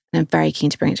dinners. And I'm very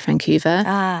keen to bring it to Vancouver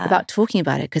about talking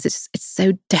about it, because it's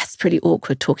so desperately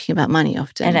awkward talking about money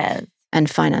often. It is. And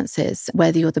finances,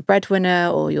 whether you're the breadwinner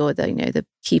or you're the, the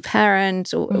key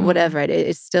parent or whatever, it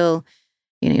is still,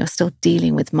 you're still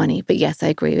dealing with money. But yes, I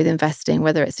agree with investing,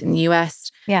 whether it's in the US,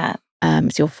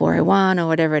 it's your 401 or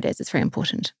whatever it is, it's very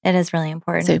important. It is really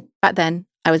important. So back then,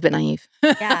 I was a bit naive.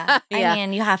 I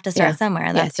mean, you have to start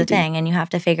somewhere. That's the thing. And you have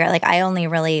to figure out, I only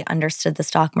really understood the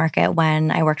stock market when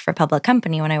I worked for a public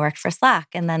company, when I worked for Slack.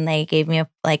 And then they gave me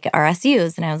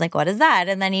RSUs. And I was like, what is that?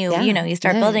 And then you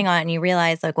start building on it and you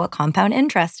realize what compound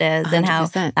interest is 100%. And how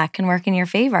that can work in your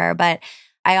favor. But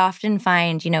I often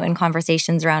find, in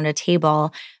conversations around a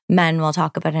table, men will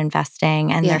talk about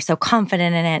investing and they're so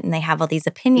confident in it and they have all these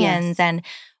opinions. And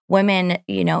women,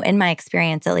 in my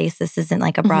experience, at least, this isn't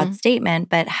like a broad statement,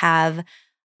 but have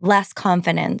less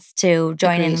confidence to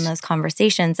join in those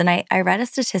conversations. And I read a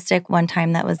statistic one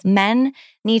time that was men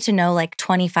need to know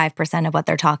 25% of what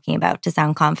they're talking about to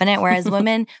sound confident, whereas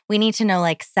women, we need to know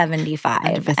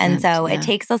 75. And so it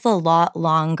takes us a lot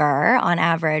longer on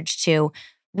average to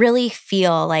really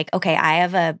feel okay, I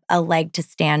have a leg to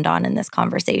stand on in this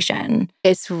conversation.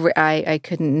 I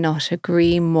could not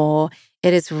agree more.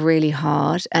 It is really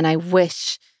hard. And I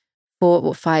wish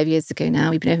 5 years ago now,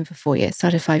 we've been open for 4 years,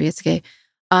 started 5 years ago.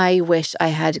 I wish I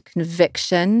had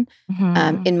conviction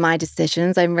in my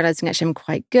decisions. I'm realizing actually I'm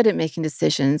quite good at making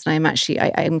decisions. And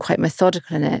I'm quite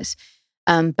methodical in it.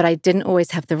 But I didn't always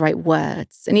have the right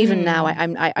words. And even now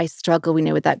I struggle,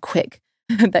 with that quick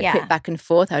quick back and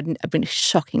forth. I've been a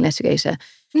shocking litigator.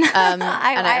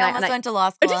 I almost went to law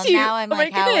school, and now I'm how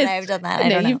would I have done that? I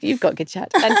don't know. You've got good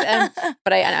chat. And,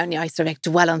 but I sort of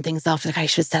dwell on things after, I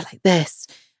should have said it like this.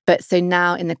 But so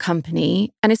now in the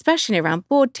company, and especially around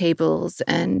board tables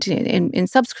and in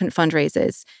subsequent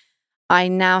fundraisers, I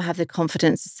now have the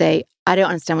confidence to say, I don't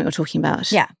understand what you're talking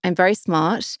about. Yeah. I'm very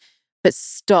smart, but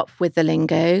stop with the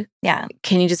lingo. Yeah.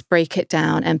 Can you just break it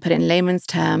down and put it in layman's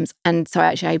terms? And so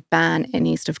I ban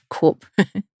any sort of corporate,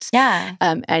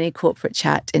 any corporate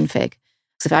chat in FIG.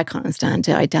 So if I can't understand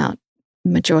it, I doubt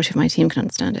the majority of my team can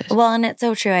understand it. Well, and it's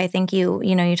so true. I think you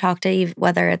talk to,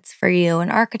 whether it's for you,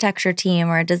 an architecture team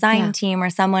or a design team or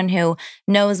someone who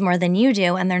knows more than you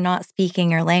do, and they're not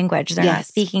speaking your language. They're not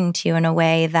speaking to you in a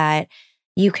way that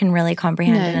you can really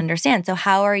comprehend and understand. So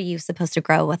how are you supposed to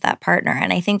grow with that partner?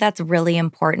 And I think that's really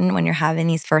important when you're having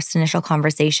these first initial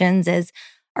conversations is,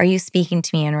 are you speaking to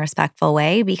me in a respectful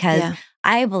way? Because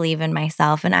I believe in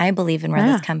myself and I believe in where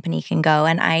this company can go.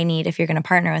 And I need, if you're going to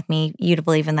partner with me, you to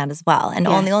believe in that as well. And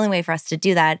the only way for us to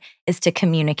do that is to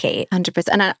communicate. 100%.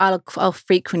 And I'll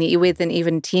frequently, within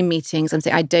even team meetings, I'm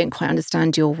saying, I don't quite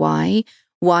understand your why.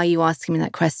 Why are you asking me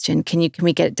that question? Can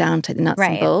we get it down to the nuts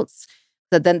and bolts?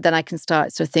 But then I can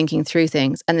start sort of thinking through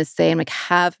things. And the same, like,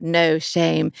 have no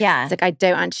shame. Yeah. It's like, I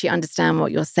don't actually understand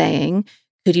what you're saying.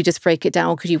 Could you just break it down,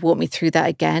 or could you walk me through that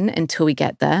again until we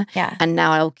get there? Yeah. And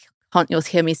now you'll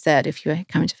hear me say it if you're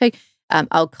coming to Fig. With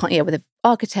the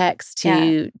architects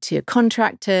to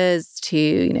contractors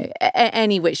to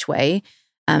any which way,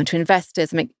 to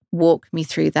investors, walk me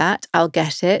through that. I'll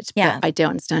get it, but I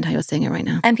don't understand how you're saying it right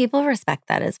now. And people respect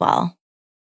that as well.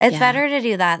 It's better to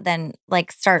do that than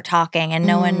like start talking and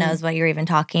no one knows what you're even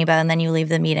talking about, and then you leave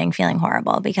the meeting feeling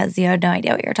horrible because you had no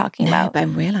idea what you're talking about. But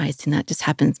I'm realizing that just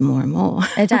happens more and more.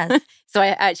 It does. So I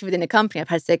actually, within the company, I've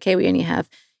had to say, okay, we only have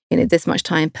this much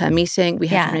time per meeting. We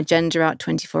have an agenda out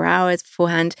 24 hours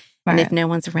beforehand. Right. And if no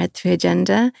one's read through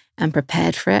agenda and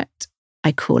prepared for it,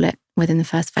 I call it within the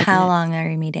first 5 minutes. How long are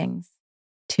your meetings?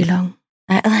 Too long.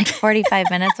 Like 45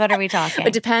 minutes? What are we talking?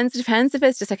 It depends. It depends if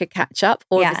it's just like a catch up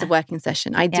or if it's a working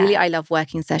session. Ideally, I love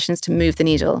working sessions to move the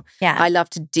needle. Yeah. I love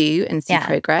to do and see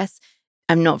progress.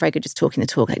 I'm not very good just talking the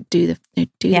talk. Like do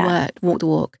the work, walk the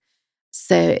walk.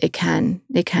 So it can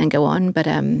go on, but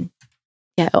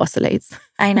it oscillates.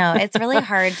 I know. It's really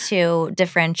hard to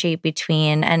differentiate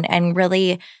between and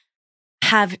really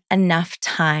have enough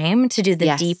time to do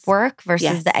the deep work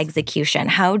versus the execution.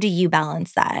 How do you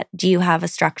balance that? Do you have a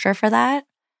structure for that?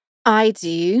 I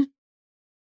do.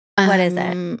 What is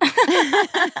it?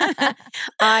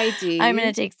 I do. I'm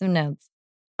going to take some notes.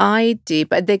 I do.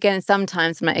 But again,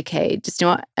 sometimes I'm like, okay, just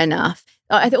not enough.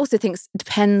 I also think it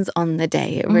depends on the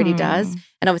day. It really does.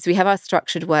 And obviously we have our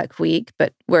structured work week,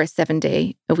 but we're a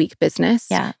 7-day-a-week business.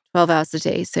 Yeah. 12 hours a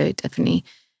day. So it definitely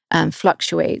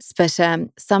fluctuates. But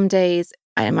some days,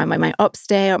 my ops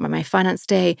day or my finance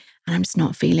day, and I'm just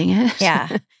not feeling it.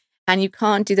 Yeah. And you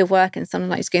can't do the work, and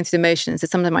sometimes just going through the motions. So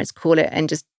sometimes I might just call it and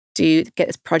just get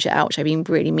this project out, which I've been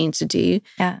really mean to do.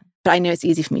 Yeah. But I know it's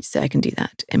easy for me to say I can do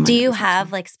that. Do you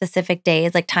have like specific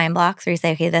days, like time blocks where you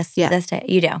say, okay, this day?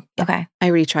 You do? Yeah. Okay. I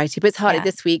really try to. But it's hard. Like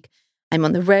this week, I'm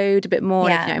on the road a bit more.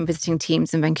 Yeah. Like, I'm visiting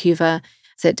teams in Vancouver.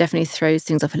 So it definitely throws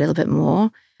things off a little bit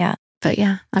more. Yeah. But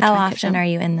yeah. How often are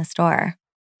you in the store?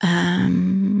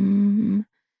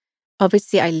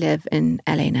 Obviously, I live in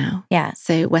LA now. Yeah.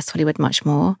 So West Hollywood much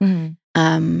more.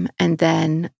 Mm-hmm. And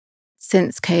then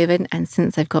since COVID and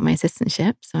since I've got my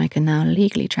assistantship, so I can now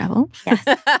legally travel. Yes.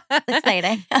 It's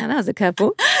exciting. And that was a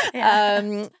couple.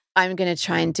 Yeah. I'm going to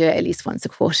try and do it at least once a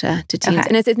quarter to teams. Okay.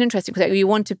 And it's interesting because you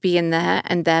want to be in there,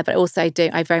 but also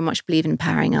I very much believe in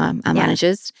empowering our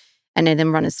managers and let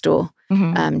them run a store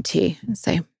too.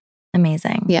 So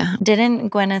amazing. Yeah.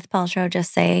 Didn't Gwyneth Paltrow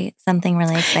just say something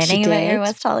really exciting about your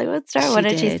West Hollywood store? What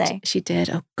did she say? She did.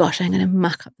 Oh gosh, I'm going to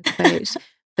muck up the quote.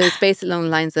 But it's based along the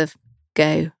lines of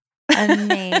go.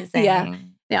 Amazing. Yeah.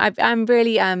 I'm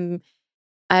really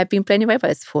I've been blown away by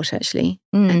the support actually.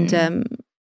 And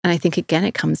I think again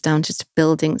it comes down just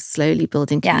to slowly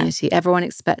building community. Yeah. Everyone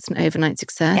expects an overnight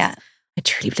success. Yeah. I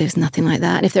truly believe it's nothing like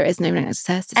that. And if there is no overnight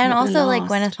success, it's and not also like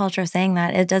Gwyneth Paltrow saying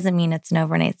that, it doesn't mean it's an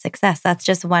overnight success. That's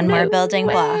just one more building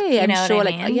block. You know sure, what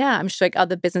I mean? I'm sure like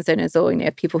other business owners or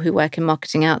people who work in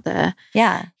marketing out there.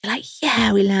 Yeah, like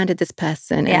we landed this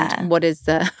person. Yeah. And what is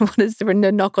the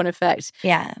knock-on effect?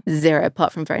 Yeah, zero.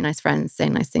 Apart from very nice friends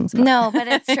saying nice things. No, but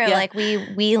it's true. Like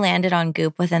we landed on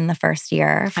Goop within the first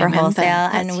year for wholesale,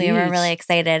 and we were really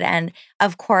excited. And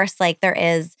of course, like there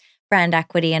is brand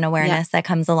equity and awareness that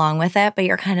comes along with it, but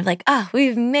you're kind of like, oh,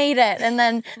 we've made it. And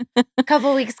then a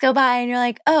couple weeks go by and you're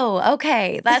like, oh,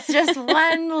 okay, that's just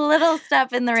one little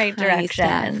step in the right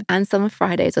direction. And Summer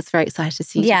Fridays, I was very excited to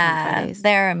see. Yeah,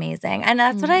 they're amazing. And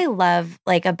that's what I love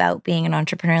like about being an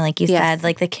entrepreneur, like you said,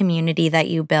 like the community that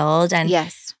you build. And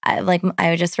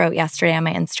I just wrote yesterday on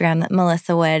my Instagram that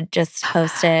Melissa Wood just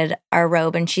posted our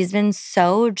robe, and she's been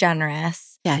so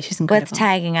generous. Yeah, she's incredible. With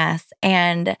tagging us.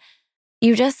 And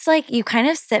you just you kind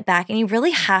of sit back and you really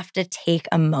have to take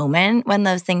a moment when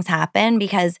those things happen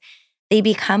because they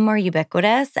become more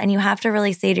ubiquitous, and you have to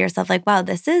really say to yourself like, wow,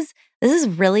 this is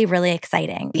really, really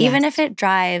exciting. Yes. Even if it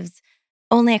drives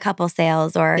only a couple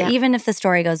sales or even if the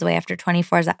story goes away after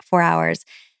 24 hours,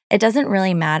 it doesn't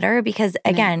really matter because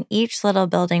again, each little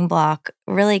building block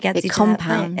really gets you compounds. To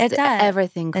that point. It does.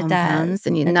 Everything compounds.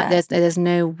 And there's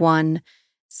no one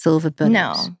silver bullet.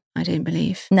 No. I don't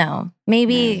believe. No.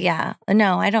 Maybe,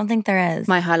 No, I don't think there is.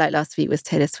 My highlight last week was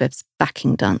Taylor Swift's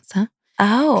backing dancer.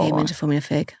 Oh. Came into Formula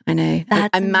Fig. I know.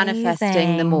 I'm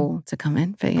manifesting them all to come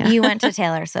in. But You went to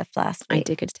Taylor Swift last week. I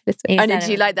did go to Taylor Swift.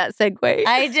 Did you like that segue?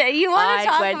 I did. You want to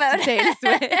talk about to Taylor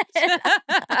Swift.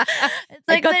 It's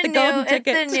like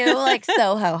the new like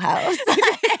Soho house.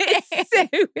 It's so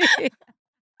weird.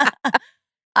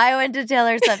 I went to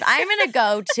Taylor Swift. I'm going to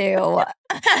go too.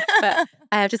 But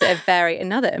I have to say,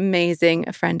 another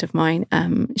amazing friend of mine,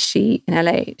 she in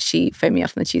LA, she phoned me up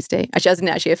on the Tuesday. Actually,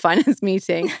 I was in a finance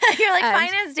meeting. You're like,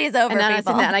 finance day's over, and then people. I was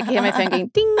in there and I could hear my phone going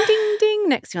ding, ding, ding.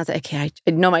 Next thing I was like, okay,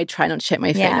 I normally try not to check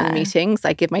my phone in the meetings.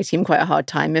 I give my team quite a hard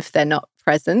time if they're not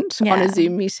present on a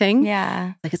Zoom meeting.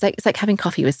 Yeah. It's like having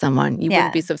coffee with someone. You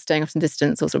wouldn't be sort of staying off in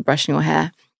distance or sort of brushing your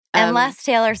hair. Unless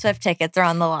Taylor Swift tickets are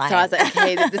on the line. So I was like,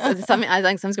 okay, this is something, I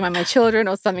think something's going on with my children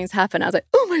or something's happened. I was like,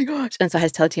 oh my gosh. And so I had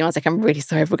to tell the team, I was like, I'm really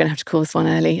sorry if we're going to have to call this one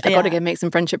early. I got to go make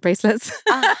some friendship bracelets.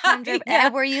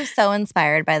 100%. Were you so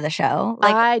inspired by the show?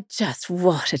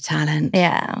 What a talent.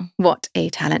 Yeah. What a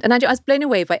talent. And I was blown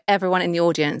away by everyone in the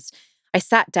audience. I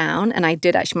sat down and I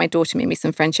did actually, my daughter made me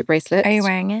some friendship bracelets. Are you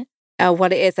wearing it?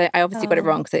 What it is, I obviously got it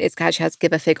wrong because it actually has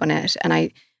Give a Fig on it.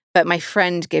 But my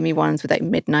friend gave me ones with like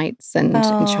midnights and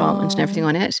enchantment and everything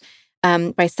on it.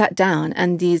 But I sat down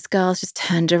and these girls just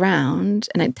turned around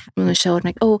and I tapped me on the shoulder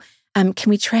and like, can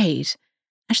we trade?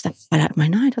 I just fell out of my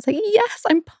night. I was like, yes,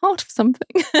 I'm part of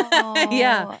something.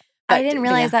 Yeah. But, I didn't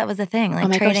realize that was a thing,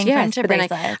 like trading friendship bracelets.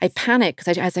 Then I panicked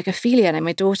because I was like, Ophelia and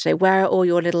my daughter, where are all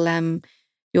your little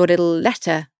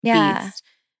letter beads?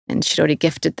 And she'd already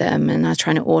gifted them and I was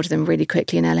trying to order them really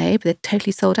quickly in LA, but they're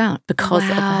totally sold out because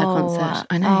of her concert.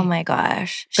 I know. Oh my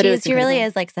gosh. She really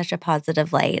is like such a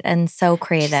positive light and so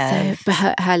creative.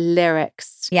 But her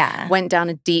lyrics went down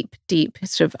a deep, deep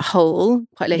sort of hole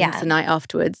quite late into the night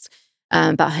afterwards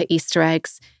about her Easter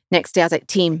eggs. Next day I was like,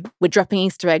 team, we're dropping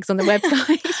Easter eggs on the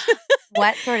website.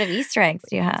 What sort of Easter eggs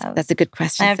do you have? That's a good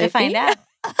question, I have to find out.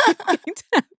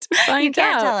 You can't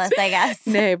tell us, I guess.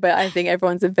 No, but I think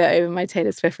everyone's a bit over my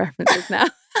Taylor Swift references now.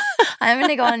 I'm going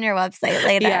to go on your website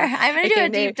later. Yeah. I'm going to do a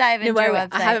deep dive into your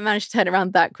website. I haven't managed to turn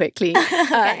around that quickly.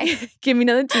 Okay. Give me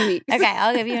another 2 weeks. Okay,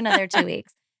 I'll give you another 2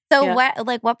 weeks. So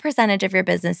what percentage of your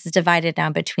business is divided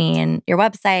down between your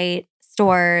website,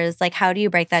 stores? Like, how do you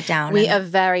break that down? We are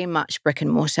very much brick and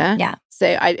mortar. Yeah.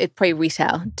 So it's probably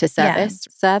retail to service.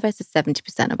 Yeah. Service is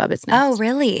 70% of our business. Oh,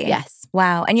 really? Yes.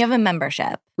 Wow. And you have a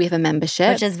membership. We have a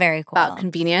membership. Which is very cool. About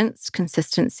convenience,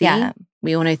 consistency. Yeah.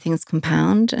 We all know things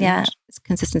compound and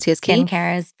consistency is key.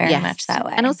 Skincare is very much that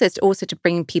way. And also it's also to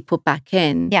bring people back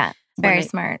in. Yeah. Very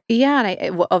smart. Yeah.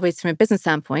 And obviously from a business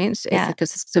standpoint, it's like a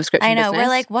subscription I know. business. We're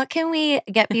like, what can we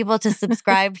get people to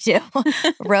subscribe to?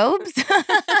 Robes?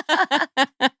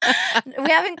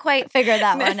 We haven't quite figured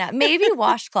that one out. Maybe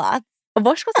washcloths.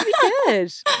 Washcloths would be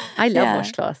good. I love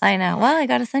washcloths. I know. Well, I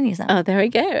got to send you some. Oh, there we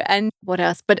go. And what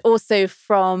else? But also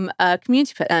from a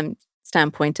community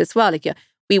standpoint as well. Like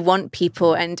we want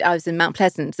people, and I was in Mount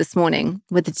Pleasant this morning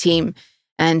with the team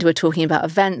and we're talking about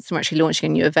events. We're actually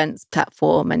launching a new events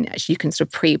platform and actually you can sort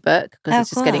of pre-book because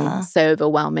it's just getting so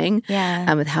overwhelming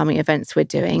with how many events we're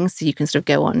doing. So you can sort of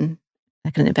go on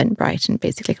like an Eventbrite and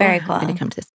basically go, very cool. I'm going to come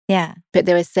to this. Yeah. But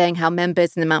they were saying how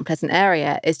members in the Mount Pleasant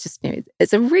area is just,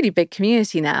 it's a really big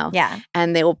community now. Yeah.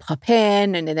 And they all pop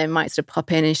in and they might sort of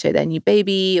pop in and show their new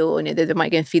baby or they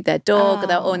might go and feed their dog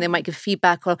and they might give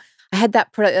feedback or I had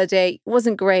that product the other day. It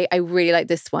wasn't great. I really like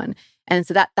this one. And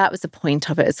so that was the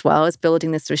point of it as well, is building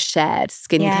this sort of shared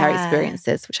skincare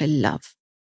experiences, which I love.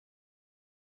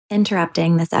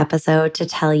 Interrupting this episode to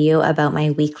tell you about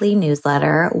my weekly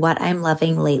newsletter, What I'm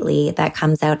Loving Lately, that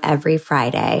comes out every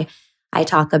Friday. I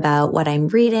talk about what I'm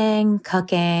reading,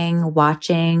 cooking,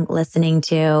 watching, listening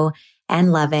to,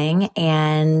 and loving.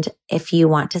 And if you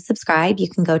want to subscribe, you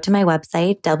can go to my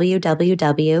website,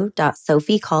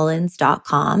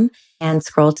 www.sophiecollins.com, and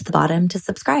scroll to the bottom to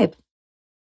subscribe.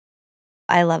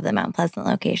 I love the Mount Pleasant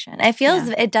location.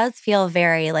 It does feel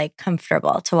very like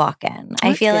comfortable to walk in.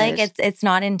 I feel like it's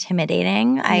not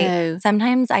intimidating. No.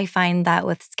 Sometimes I find that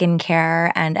with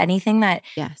skincare and anything that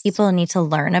people need to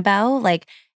learn about, like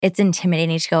it's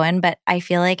intimidating to go in. But I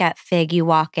feel like at Fig, you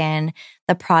walk in,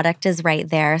 the product is right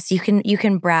there, so you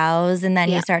can browse, and then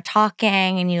you start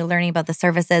talking and you're learning about the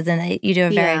services, and you do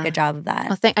a very good job of that.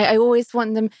 Well, I always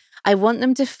want them. I want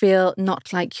them to feel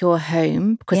not like your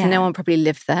home because no one probably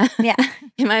lived there. Yeah.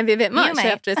 It might be a bit much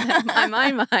after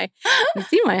my you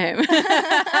see my home.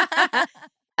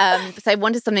 So I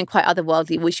wanted something quite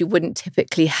otherworldly, which you wouldn't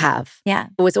typically have. Yeah.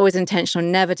 It was always intentional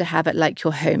never to have it like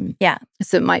your home. Yeah.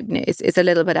 So it might, it's a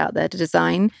little bit out there to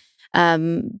design.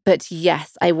 But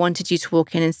yes, I wanted you to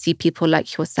walk in and see people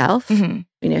like yourself,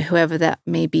 whoever that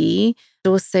may be.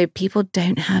 But also people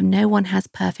no one has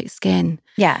perfect skin.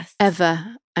 Yes.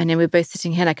 Ever. I know we're both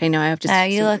sitting here like I know I have just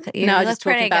you look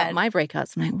talking about my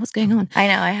breakouts. I'm like, what's going on? I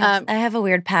know I have a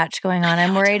weird patch going on.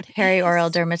 I'm worried perioral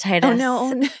dermatitis. Oh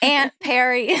no. Aunt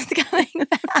Perry is coming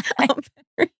back.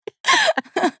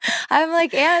 I'm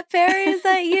like, Aunt Perry, is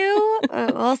that you?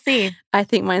 We'll see. I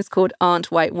think mine's called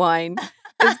Aunt White Wine.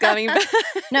 It's coming back.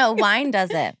 No, wine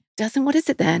does it. Doesn't? What is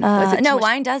it then? No,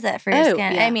 wine does it for your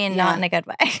skin. Yeah, I mean, not in a good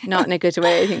way. Not in a good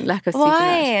way. I think lack of seafood.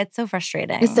 Why? It's so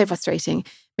frustrating. It's so frustrating.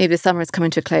 Maybe the summer is coming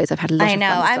to a close. I've had a lot of fun. I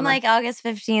know. I'm like, August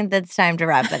 15th, it's time to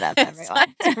wrap it up, everyone. It's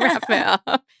time to wrap it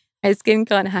up. My skin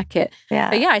can't hack it.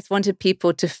 Yeah. But yeah, I just wanted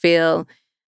people to feel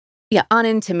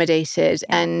unintimidated.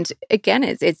 Yeah. And again,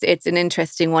 it's an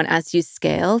interesting one as you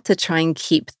scale to try and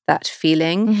keep that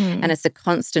feeling. Mm-hmm. And it's a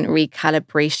constant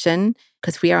recalibration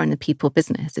because we are in the people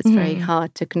business. It's very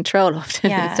hard to control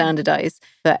often and standardize.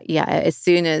 But yeah, as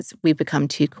soon as we become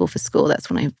too cool for school, that's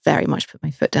when I very much put my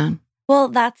foot down. Well,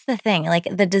 that's the thing. Like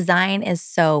the design is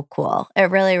so cool. It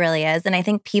really, really is. And I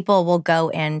think people will go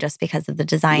in just because of the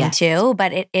design too,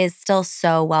 but it is still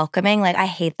so welcoming. Like I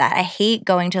hate that. I hate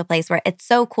going to a place where it's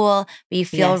so cool, but you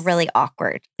feel really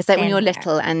awkward. It's like when you're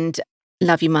little and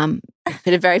love you, Mum.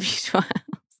 But a very beautiful house.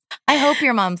 I hope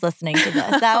your mom's listening to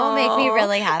this. That will make me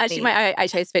really happy.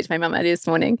 Actually, I spoke to my mum earlier this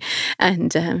morning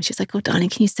and she was like, oh, darling,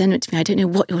 can you send it to me? I don't know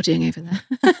what you're doing over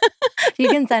there. You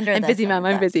can send her I'm busy, Mum.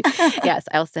 I'm busy. Yes,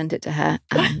 I'll send it to her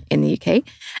in the UK.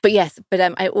 But yes,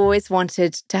 I always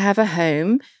wanted to have a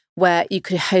home where you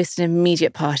could host an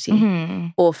immediate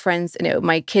party or friends,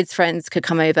 my kids' friends could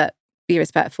come over, be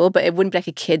respectful, but it wouldn't be like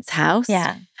a kid's house.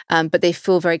 Yeah. But they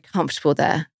feel very comfortable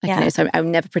there. So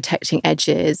I'm never protecting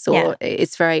edges or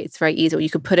it's very easy. Or you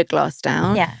could put a glass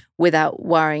down without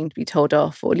worrying to be told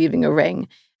off or leaving a ring.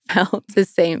 Felt the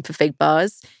same for fig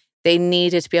bars. They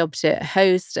needed to be able to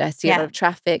host, see a lot of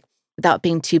traffic without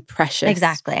being too precious.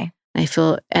 Exactly. I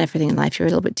feel everything in life, you're a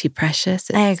little bit too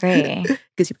precious. I agree.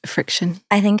 Gives you friction.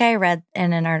 I think I read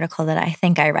in an article that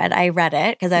I read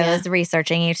it because I was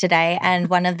researching you today. And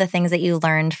one of the things that you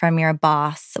learned from your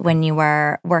boss when you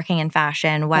were working in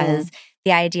fashion was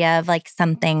the idea of like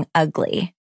something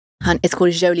ugly. It's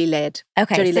called jolie laid.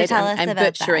 Okay, jolie so laid. tell us I'm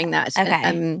about butchering that.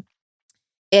 Okay.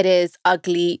 It is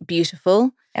ugly,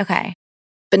 beautiful. Okay.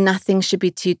 But nothing should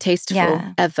be too tasteful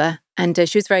ever. And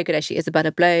she was very good, actually.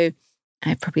 Isabella Blow.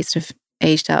 I've probably sort of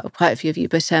aged out quite a few of you,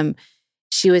 but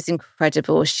she was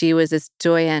incredible. She was this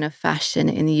doyen of fashion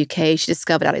in the UK. She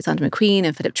discovered Alexander McQueen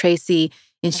and Philip Tracy,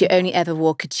 and she only ever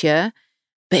wore couture,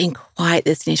 but in quite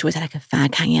this, she always had like a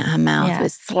fag hanging out her mouth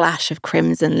with a slash of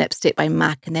crimson lipstick by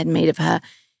MAC and then made of her.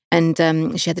 And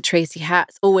she had the Tracy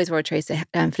hats, always wore a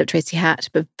Philip Tracy hat,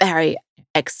 but very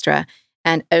extra,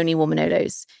 and only wore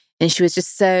Manolos. And she was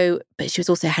just but she was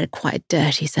also had quite a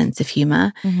dirty sense of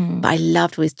humor. But I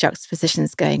loved all these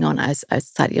juxtapositions going on. I was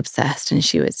slightly obsessed, and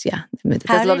she was, there's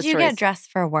How a lot did of you stories. get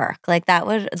dressed for work? Like that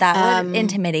would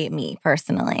intimidate me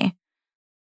personally.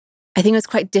 I think it was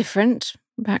quite different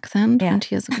back then,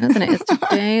 20 years ago, than it is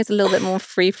today. It's a little bit more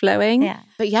free flowing. Yeah.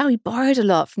 But we borrowed a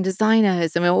lot from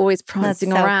designers, and we were always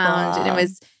prancing around. Cool. And it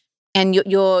was, and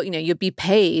you'd be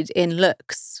paid in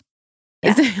looks.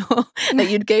 Yeah. So,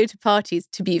 like you'd go to parties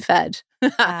to be fed.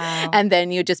 Wow. And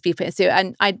then you'd just be put. So,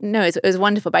 and I know it was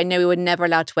wonderful, but I know we were never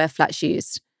allowed to wear flat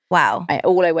shoes. Wow.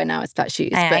 All I wear now is flat shoes.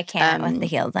 I can't with the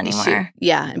heels anymore.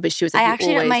 But she was like, I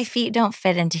actually, my feet don't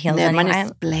fit into heels anymore. Mine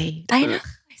is blade. I know.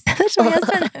 I said that to my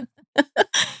husband.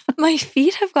 My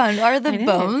feet have gone. Are the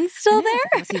bones still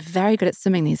there? He's very good at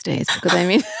swimming these days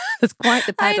because it's quite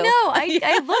the pedal. I know.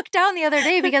 I looked down the other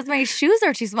day because my shoes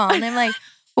are too small, and I'm like,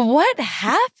 what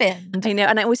happened? I know.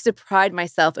 And I always used to pride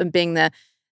myself in being the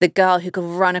girl who could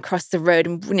run across the road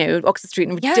and, Oxford Street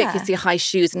in ridiculously high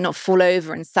shoes and not fall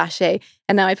over and sashay.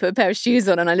 And now I put a pair of shoes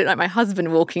on and I look like my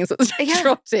husband walking, sort of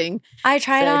trotting. I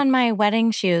tried on my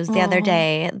wedding shoes the other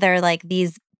day. They're like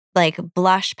these like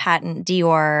blush patent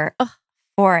Dior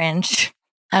 4-inch.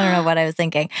 I don't know what I was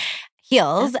thinking.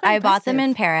 Heels. I bought them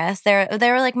in Paris. They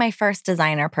were like my first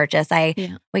designer purchase.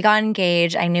 We got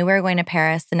engaged. I knew we were going to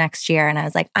Paris the next year, and I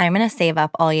was like, I'm going to save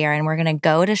up all year, and we're going to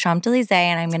go to Champs-Élysées,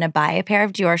 and I'm going to buy a pair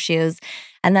of Dior shoes.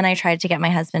 And then I tried to get my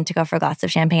husband to go for a glass of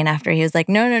champagne after. He was like,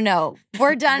 no,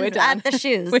 we're done, at the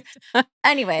shoes.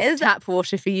 Anyways, tap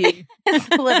water for you.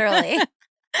 Literally.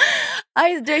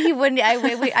 I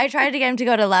tried to get him to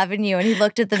go to L'Avenue, and he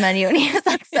looked at the menu and he was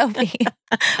like, Sophie,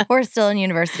 we're still in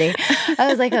university. I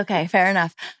was like, okay, fair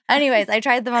enough. Anyways, I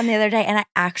tried them on the other day and I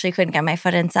actually couldn't get my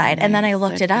foot inside. And then I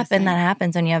looked it up, and that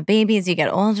happens when you have babies, you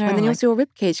get older. And then also your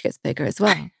rib cage gets bigger as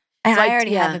well. And I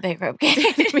already have a big rib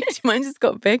cage. Mine just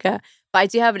got bigger. But I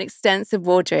do have an extensive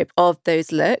wardrobe of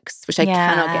those looks, which I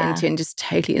cannot get into in just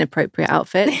totally inappropriate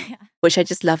outfits, which I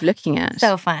just love looking at.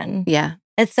 So fun. Yeah.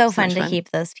 It's so fun to keep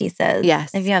those pieces.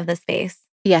 Yes. If you have the space.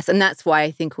 Yes. And that's why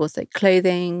I think also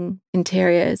clothing,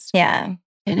 interiors. Yeah.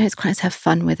 It's quite nice to have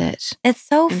fun with it. It's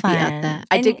so and fun. Be out there.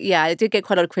 I did get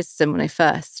quite a lot of criticism when I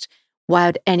first why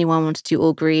would anyone want to do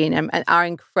all green? And our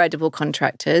incredible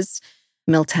contractors,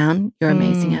 Milltown, you're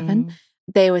amazing, Evan.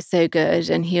 They were so good.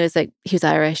 And he was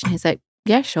Irish. And he's like,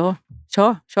 yeah, sure,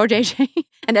 JJ.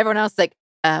 And everyone else like,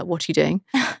 what are you doing?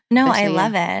 No, I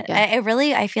love it. Yeah.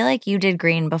 I feel like you did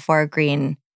green before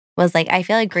green was like, I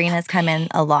feel like green has come in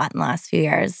a lot in the last few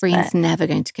years. Green's never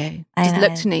going to go. Just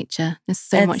look to nature. There's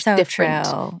so much different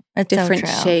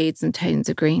shades and tones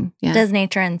of green. Yeah. Does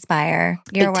nature inspire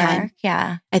your work? Time.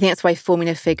 Yeah. I think that's why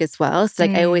Formula Fig as well. So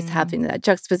like I always have in that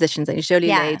juxtapositions that you surely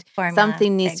laid.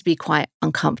 Something needs to be quite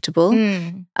uncomfortable.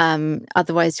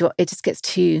 Otherwise it just gets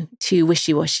too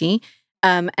wishy-washy.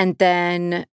 And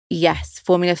then yes,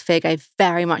 Formula Fig, I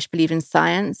very much believe in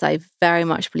science. I very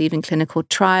much believe in clinical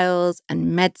trials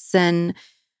and medicine.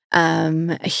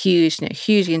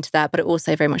 Hugely into that, but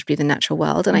also very much believe in the natural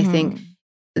world. And I think,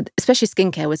 especially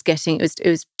skincare, it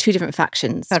was two different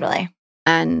factions. Totally.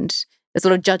 And there's a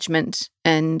lot of judgment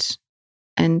and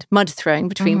mud throwing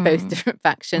between both different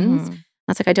factions. I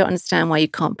was like, I don't understand why you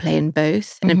can't play in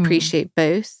both and appreciate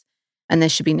both. And there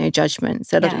should be no judgment.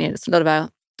 So it's a lot of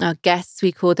our guests,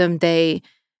 we call them,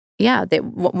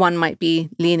 one might be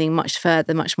leaning much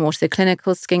more to the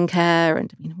clinical skincare,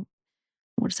 and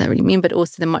what does that really mean? But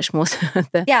also the much more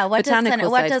the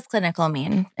what does clinical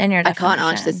mean in your definition? I can't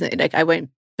answer this. Like I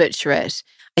won't butcher it.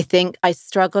 I think I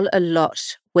struggle a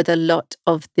lot with a lot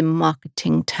of the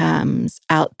marketing terms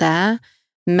out there: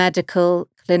 medical,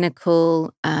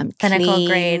 clinical, clinical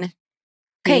grade.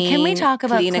 Okay, can we talk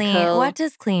about clinical. Clean? What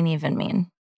does clean even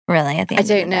mean? Really, at the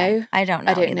end I don't know. I don't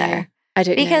know either. I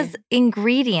don't know. Because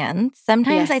ingredients,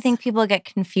 sometimes I think people get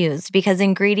confused because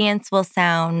ingredients will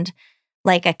sound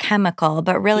like a chemical,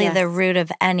 but really the root of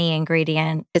any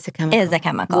ingredient is a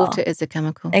chemical. Water is a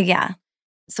chemical. Yeah.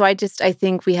 So I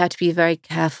think we have to be very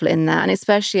careful in that. And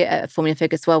especially at Formula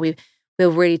Fig as well, we're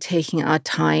really taking our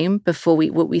time before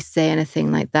we say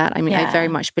anything like that. I mean, I very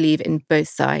much believe in both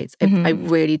sides. I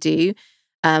really do.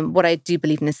 What I do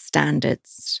believe in is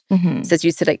standards. So as you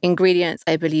said, like ingredients,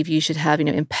 I believe you should have,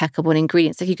 impeccable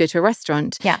ingredients. Like you go to a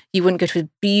restaurant, you wouldn't go to a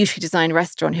beautifully designed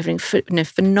restaurant having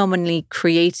phenomenally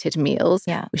created meals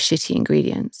with shitty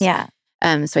ingredients. Yeah.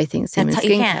 So I think same in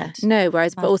skincare. No,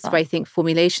 but also I think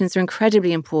formulations are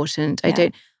incredibly important.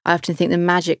 I often think the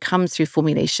magic comes through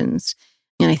formulations.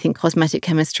 And I think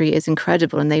chemistry is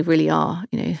incredible, and they really are,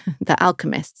 they're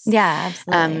alchemists. Yeah,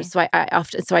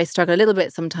 absolutely. So I struggle a little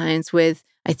bit sometimes with,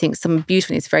 I think some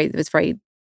beauty is very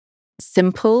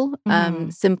simple,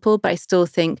 simple, but I still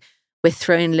think we're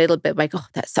thrown a little bit like, oh,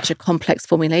 that's such a complex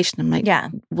formulation. I'm like,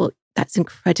 well, that's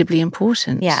incredibly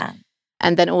important. Yeah.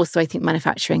 And then also I think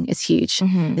manufacturing is huge.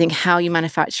 I think how you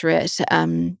manufacture it,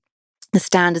 the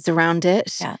standards around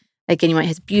it. Yeah. Again, you might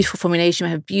have beautiful formulation, you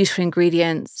might have beautiful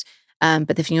ingredients,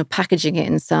 but if you're packaging it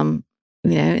in some,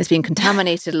 it's being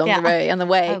contaminated along the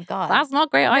way. Oh God, that's not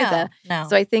great either. No.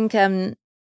 So I think,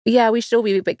 we should all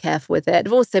be a bit careful with it.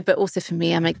 But also for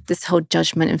me, I'm like this whole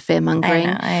judgment and fear mongering.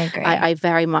 I agree. I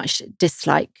very much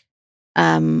dislike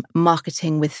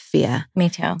marketing with fear. Me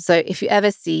too. So if you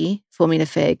ever see Formula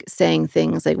Fig saying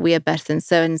things like "we are better than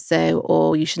so and so,"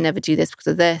 or "you should never do this because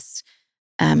of this,"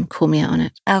 call me out on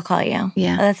it. I'll call you.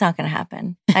 Yeah, that's not going to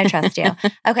happen. I trust you.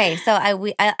 Okay, so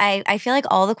I feel like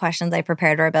all the questions I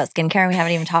prepared were about skincare. We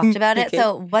haven't even talked about it.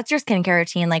 So, what's your skincare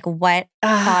routine? Like, what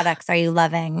products are you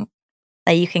loving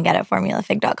that you can get at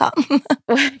formulafig.com?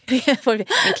 And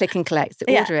click and collect. So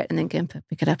order it and then go and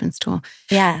pick it up in store.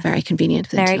 Yeah, very convenient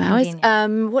for the 2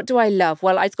 hours. What do I love?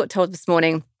 Well, I just got told this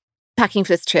morning, packing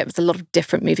for this trip, there's a lot of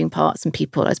different moving parts and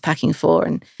people I was packing for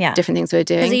and different things we were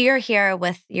doing. So you're here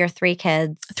with your 3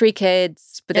 kids. 3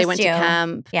 kids, but they went to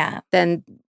camp. Yeah. Then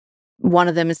one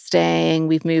of them is staying.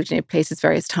 We've moved places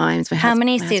various times. How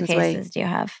many suitcases do you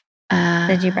have?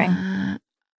 Did you bring?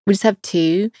 We just have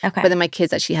 2. Okay. But then my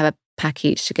kids actually have a pack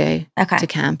each to go to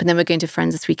camp. And then we're going to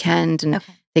friends this weekend and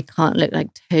they can't look like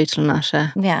total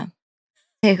nutter. Yeah.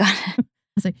 You got it.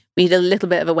 So we need a little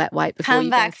bit of a wet wipe before come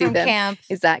you back see from them. Camp.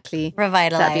 Exactly.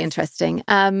 Revitalize. So that'd be interesting.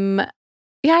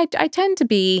 I tend to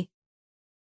be.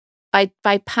 I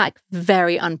pack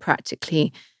very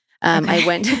unpractically. I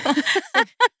went.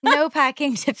 No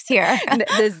packing tips here.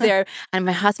 There's 0. And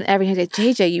my husband every day goes,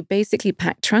 JJ, you basically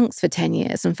pack trunks for 10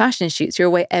 years and fashion shoots. You're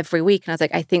away every week. And I was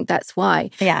like, I think that's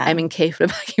why I'm incapable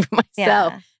of packing for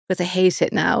myself. Because I hate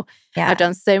it now. Yeah. I've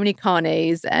done so many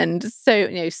carnets and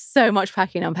so much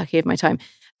packing and unpacking of my time.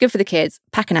 Good for the kids.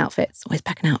 Packing outfits. Always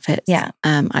packing outfits. Yeah.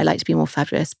 I like to be more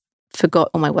fabulous. Forgot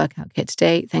all my workout kit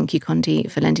today. Thank you, Condi,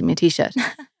 for lending me a t-shirt.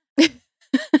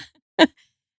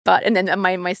 And then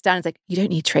my stand is like, you don't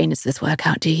need trainers for this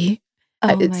workout, do you?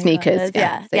 Oh it's sneakers.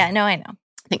 Yeah. No, I know.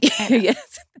 Thank you.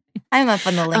 Yes. I'm up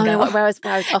on the lingo. Oh, no, where I was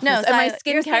off. No, my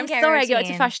skincare. I'm sorry, I go back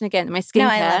to fashion again. My skincare. No,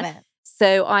 I love it.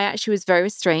 So I actually was very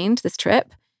restrained this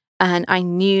trip. And I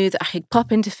knew that I could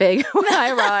pop into Fig when I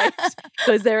arrived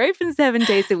because they're open 7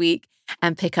 days a week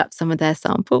and pick up some of their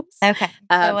samples. Okay.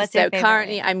 So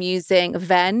currently I'm using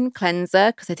Ven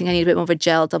cleanser because I think I need a bit more of a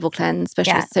gel double cleanse,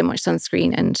 especially with so much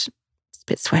sunscreen and it's a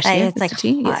bit sweaty. It's like hot.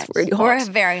 It's really hot. We're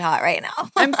very hot right now.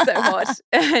 I'm so hot.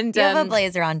 And you have a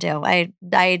blazer on too.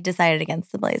 I decided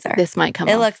against the blazer. This might come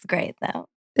off. It looks great though.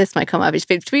 This might come up.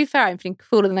 To be fair, I'm feeling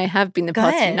cooler than I have been the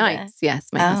past few nights. Yes,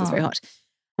 my house is very hot.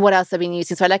 What else I've been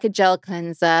using? So I like a gel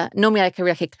cleanser. Normally I like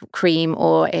a cream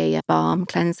or a balm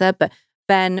cleanser, but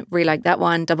Ben, really like that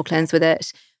one. Double cleanse with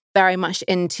it. Very much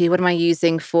into, what am I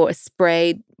using for a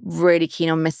spray? Really keen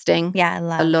on misting. Yeah, I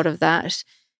love a lot of that.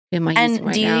 Who am I using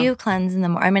right now? Do you cleanse in the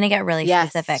morning? I'm going to get really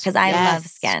specific because I love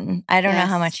skin. I don't know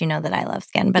how much you know that I love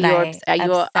skin, but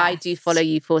I do follow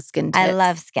you for skin tips. I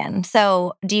love skin.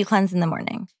 So do you cleanse in the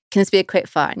morning? Can this be a quick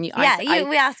fire? We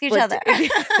ask each other.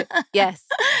 Yes.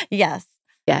 Yes.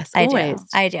 Yes, always.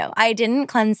 I do. I didn't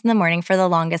cleanse in the morning for the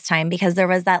longest time because there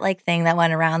was that like thing that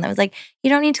went around that was like,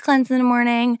 you don't need to cleanse in the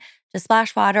morning, just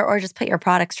splash water or just put your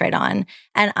product straight on.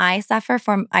 And I suffered,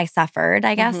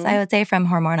 I guess I would say, from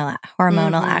hormonal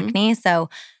acne. So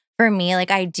for me,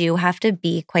 like I do have to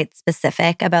be quite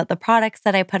specific about the products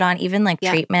that I put on, even like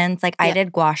treatments. Like I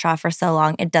did gua sha for so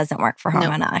long, it doesn't work for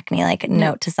hormonal acne. Like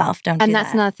note to self, don't do that. And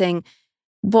that's another thing.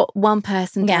 What one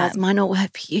person does might not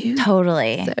work for you.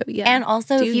 Totally. So, and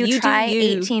also, if you try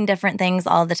 18 different things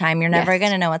all the time, you're never going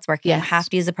to know what's working. You have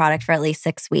to use a product for at least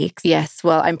 6 weeks. Yes.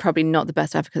 Well, I'm probably not the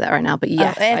best advocate of that right now, but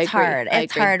yes, it's hard.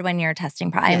 It's hard when you're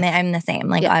testing products. I'm the same.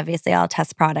 Like, obviously, I'll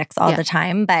test products all the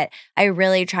time, but I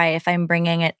really try, if I'm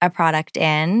bringing a product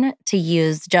in, to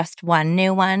use just one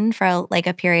new one for like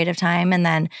a period of time. And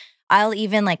then I'll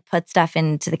even like put stuff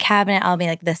into the cabinet. I'll be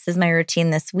like, this is my routine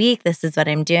this week. This is what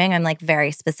I'm doing. I'm like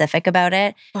very specific about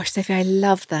it. Gosh, Sophie, I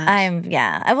love that.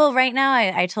 Well, right now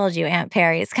I told you Aunt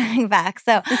Perry is coming back.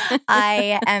 So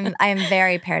I'm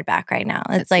very pared back right now.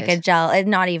 It's like a gel,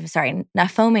 a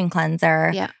foaming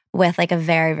cleanser with like a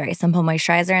very, very simple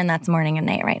moisturizer. And that's morning and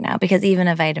night right now because even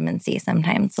a vitamin C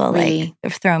sometimes will like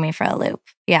throw me for a loop.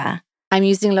 Yeah. I'm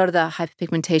using a lot of the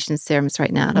hyperpigmentation serums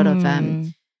right now. A lot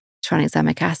of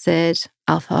tranexamic acid,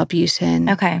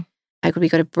 alpha-arbutin. Okay. We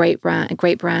got a great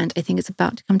brand. I think it's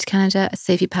about to come to Canada.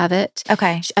 Sophie Pavitt.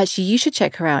 Okay. Actually, you should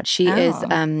check her out. She is.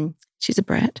 She's a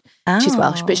Brit. She's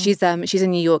Welsh, but she's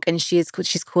in New York, and she's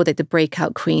called like the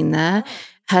breakout queen there.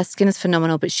 Her skin is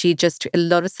phenomenal, but a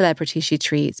lot of celebrities she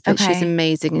treats, but she's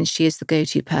amazing, and she is the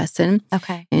go-to person.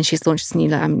 Okay. And she's launched this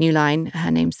new line,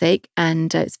 her namesake,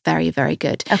 and it's very, very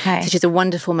good. Okay. So she's a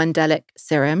wonderful mandelic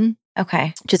serum.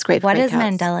 Okay. Just great for breakouts. What is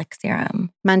mandelic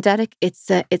serum? Mandelic, it's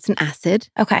an acid.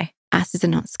 Okay. Acids are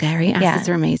not scary. Acids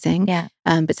are amazing. Yeah.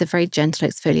 But it's a very gentle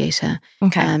exfoliator.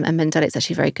 Okay. And mandelic's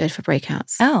actually very good for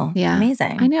breakouts. Oh, yeah.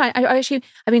 Amazing. I know.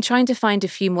 I've been trying to find a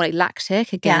few more like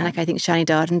lactic. Again, like I think Shani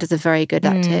Darden does a very good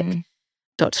lactic.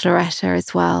 Dr. Loretta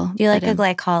as well. Do you like a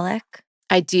glycolic?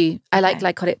 I do. I like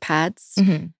glycolic pads.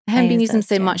 Mm-hmm. I haven't been using them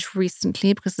so much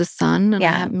recently because of the sun. And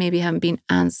I maybe haven't been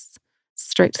as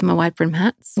strict with my wide brim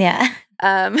hats. Yeah.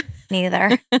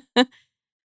 Neither.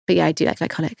 But yeah, I do like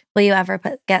glycolic. Will you ever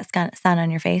get sun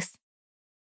on your face?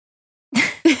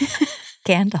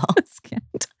 Scandal.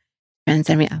 And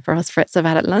send me Aperol Spritz I've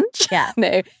had at lunch. Yeah.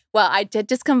 No. Well, I did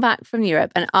just come back from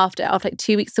Europe, and after like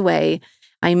 2 weeks away,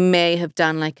 I may have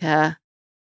done like a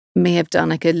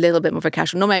little bit more of a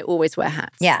casual. Normally I always wear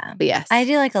hats. Yeah. But yes. I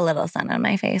do like a little sun on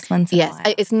my face once in a while.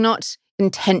 It's not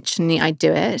intentionally I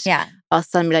do it. Yeah. I'll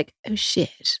suddenly be like, oh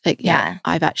shit. Like,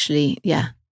 I've actually,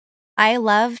 I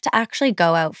love to actually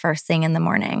go out first thing in the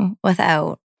morning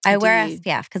without, I wear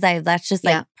SPF because that's just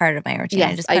like part of my routine.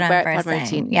 Yes, I just put on wear first my thing.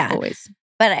 routine. Yeah. Always.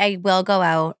 But I will go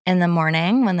out in the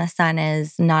morning when the sun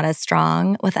is not as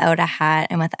strong without a hat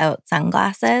and without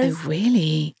sunglasses. Oh,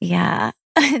 really? Yeah.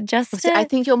 I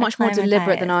think you're much more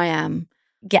deliberate than I am.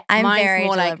 Yeah, I'm Mine's very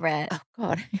more deliberate. Like, oh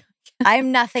God.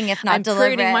 I'm nothing if not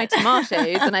deliberate. I'm pruning my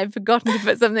tomatoes and I've forgotten to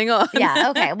put something on.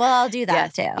 Yeah, okay. Well, I'll do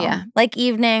that too. Yeah. Like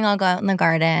evening, I'll go out in the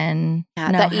garden.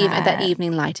 Yeah, that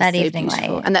evening light is so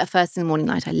beautiful. And that first thing morning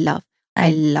light, I love.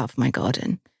 I love my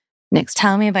garden.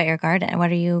 Tell me about your garden. What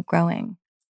are you growing?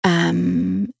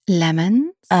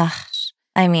 Lemons. Ugh.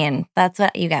 I mean, that's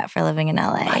what you get for living in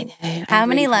LA. I know. How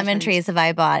many lemon trees have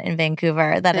I bought in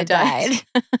Vancouver that have died?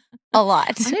 A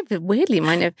lot. I know, but weirdly,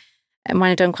 mine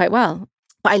have done quite well.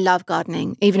 But I love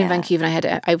gardening. Even in Vancouver,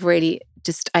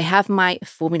 I have my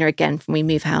formula again from we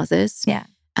move houses. Yeah.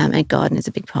 And garden is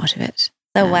a big part of it.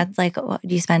 So what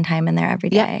do you spend time in there every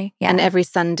day? Yeah. And every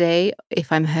Sunday,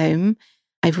 if I'm home,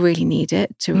 I really need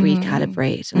it to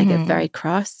recalibrate. And I get very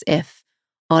cross if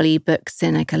Ollie books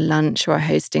in like a lunch or a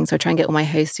hosting. So I try and get all my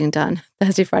hosting done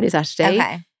Thursday, Friday,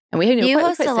 Saturday. And you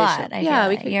host a lot.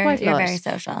 You're very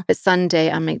social. But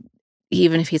Sunday, I'm like,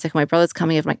 even if he's like, my brother's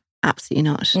coming, I'm like, absolutely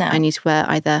not. No. I need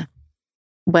to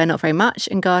wear not very much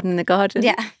and garden in the garden.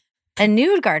 Yeah. A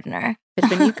nude gardener. Bit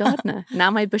of a nude gardener.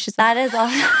 Now my bushes That is all.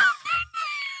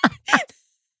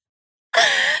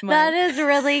 That is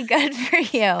really good for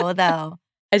you, though.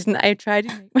 I tried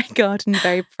to make my garden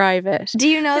very private. Do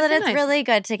you know that it's really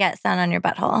good to get sun on your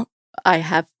butthole? We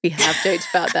have joked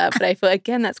about that, but I feel,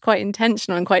 again, that's quite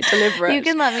intentional and quite deliberate. You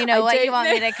can let me know what you want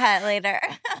me to cut later.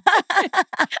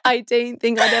 I don't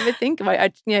think I'd ever think about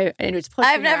it.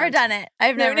 I've never done it.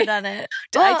 I've never done it.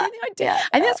 I don't think I did.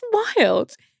 I think that's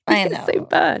wild. I know. So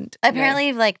burnt.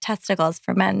 Apparently, like testicles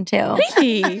for men too.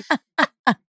 Really?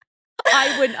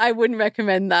 I wouldn't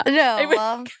recommend that. No,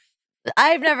 well,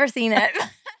 I've never seen it.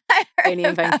 Only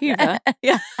in Vancouver.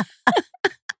 Yeah.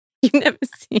 You've never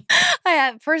seen. I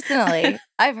have personally.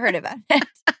 I've heard about it.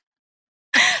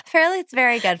 Apparently, it's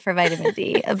very good for vitamin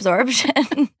D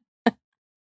absorption.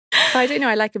 I don't know.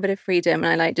 I like a bit of freedom,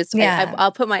 and I like just. Yeah.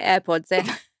 I'll put my AirPods in,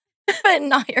 but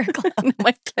not your clothes.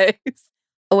 My clothes.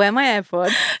 I'll wear my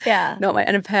AirPods. Yeah. I'll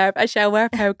wear a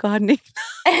pair of gardening.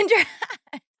 And your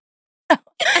hat.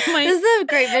 This is a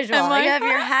great visual. You have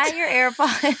your hat, your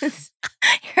AirPods,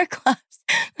 your gloves,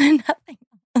 and nothing.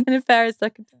 And a pair of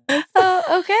succotaurs.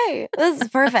 Oh, okay. This is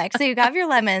perfect. So you have your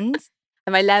lemons.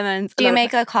 And my lemons. Do you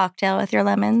make a cocktail with your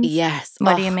lemons? Yes.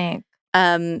 What do you make?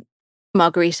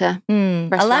 Margarita.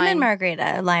 A lemon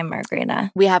margarita, a lime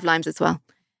margarita. We have limes as well.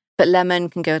 But lemon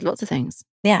can go with lots of things.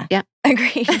 Yeah. Yeah.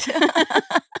 Agreed. Turns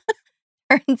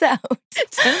out.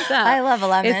 I love a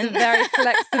lemon. It's a very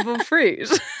flexible fruit.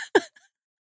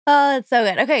 Oh, it's so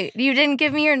good. Okay, you didn't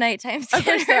give me your nighttime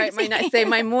skincare. Okay, sorry.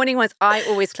 My morning ones, I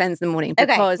always cleanse in the morning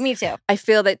because me too. I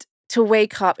feel that to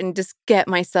wake up and just get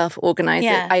myself organized,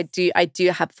 I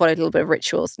do have followed a little bit of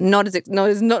rituals. Not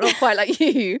quite like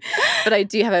you, but I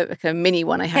do have a mini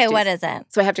one. Okay, what is it?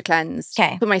 So I have to cleanse.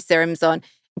 Okay, put my serums on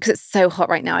because it's so hot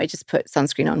right now. I just put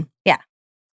sunscreen on. Yeah,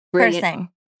 Brilliant.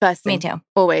 First thing. Me too.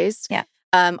 Always. Yeah.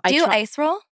 Do you ice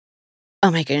roll? Oh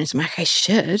my goodness, Mac, I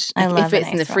should. I love if it's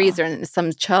in the freezer and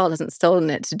some child hasn't stolen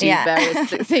it to do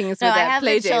various things with I their have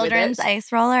play the children's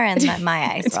ice roller and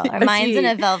my ice roller. Mine's in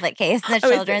a velvet case. The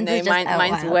children's is just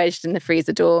mine's wedged in the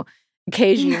freezer door.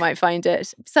 Occasionally you might find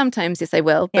it. Sometimes, yes, I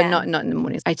will, but not in the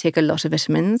mornings. I take a lot of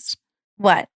vitamins.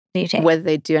 What do you take? Whether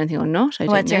they do anything or not, I don't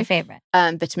know. What's your favorite?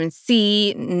 Vitamin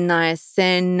C,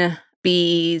 niacin,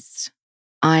 Bs,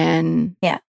 iron.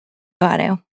 Yeah, got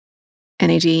to.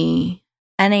 NAD.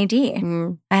 NAD.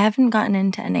 I haven't gotten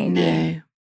into NAD. No.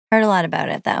 Heard a lot about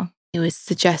it though. It was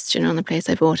suggestion on the place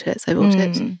I bought it, so I bought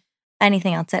it.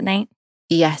 Anything else at night?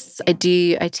 Yes, I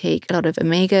do. I take a lot of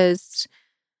omegas.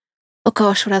 Oh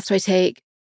gosh, what else do I take?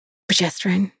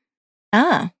 Progesterone.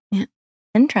 Ah. Yeah.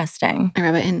 Interesting. I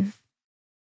rub it in.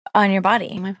 On your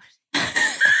body? On my body.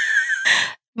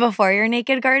 Before your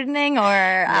naked gardening or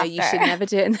after? No, you should never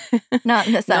do it. Not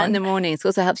in the sun. Not in the mornings. It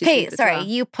also helps you sleep as well.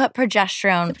 You put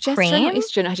progesterone cream?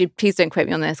 Estrogen? Actually, please don't quote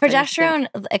me on this. Progesterone,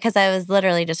 because I was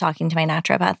literally just talking to my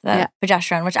naturopath about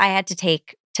progesterone, which I had to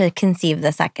take to conceive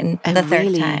the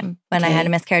third time when I had a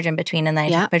miscarriage in between, and then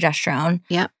I took progesterone.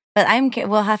 Yeah. But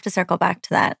we'll have to circle back to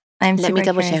that. Let me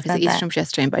double check if it's estrogen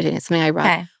progesterone, but I don't know. It's something I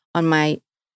rub on my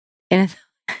inner.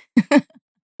 I'm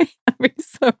really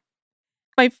sorry.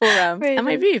 My forearms and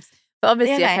my boobs. But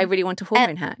obviously, if I really want a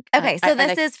hormone hack. Okay, so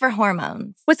this is for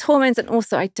hormones. With hormones, and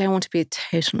also I don't want to be a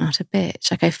total utter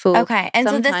bitch. Like I feel. Okay, and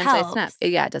so this helps.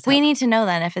 Yeah, it does help. We need to know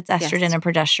then if it's estrogen and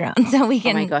progesterone, so we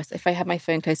can. Oh my gosh! If I have my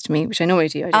phone close to me, which I normally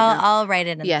do, I'll write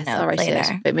it in the notes I'll write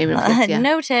later. It. But maybe not.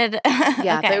 Noted.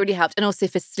 Yeah, but it really helped. And also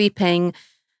for sleeping,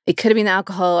 it could have been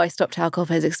alcohol. I stopped alcohol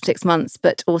for 6 months,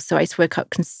 but also I woke up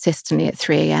consistently at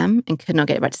 3 a.m. and could not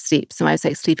get back to sleep. So I was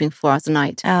like sleeping 4 hours a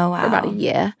night for about a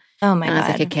year. Oh my God. And I was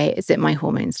like, okay, is it my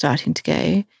hormones starting to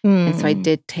go? And so I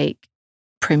did take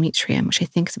Prometrium, which I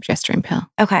think is a progesterone pill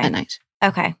at night.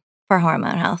 Okay. For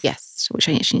hormone health. Yes, which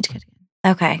I actually need to get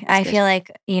again. Okay. I feel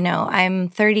like, I'm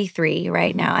 33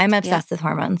 right now. I'm obsessed with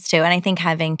hormones too. And I think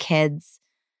having kids,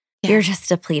 you're just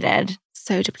depleted.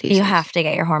 So depleted. You have to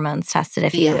get your hormones tested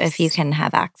if you can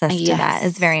have access to that.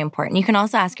 It's very important. You can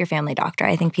also ask your family doctor.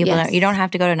 I think people don't, you don't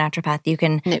have to go to a naturopath. You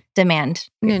can demand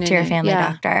to your family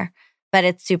doctor. But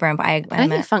it's super important. I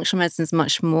think functional medicine is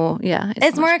much more,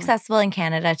 it's more accessible in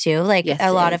Canada too. Like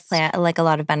a lot of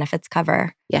benefits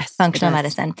cover functional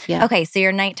medicine. Yeah. Okay, so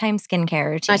your nighttime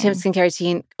skincare routine. Nighttime skincare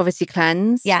routine, obviously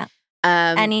cleanse. Yeah.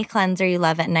 Any cleanser you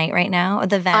love at night right now?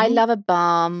 The Ven? I love a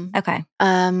balm. Okay.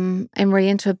 I'm really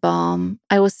into a balm.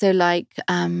 I also like,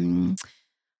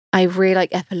 I really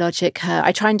like Epilogic hair.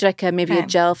 I try and do like maybe a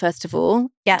gel first of all.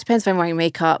 Yeah. It depends if I'm wearing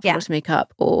makeup, a lot of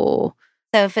makeup, or...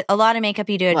 So if a lot of makeup,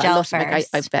 you do a gel first.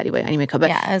 I barely wear any makeup.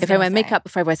 But if I wear makeup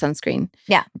before I wear sunscreen,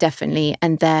 definitely.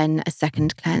 And then a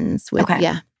second cleanse with,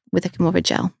 with like more of a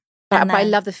gel. But I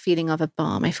love the feeling of a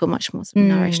balm. I feel much more sort of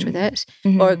nourished with it.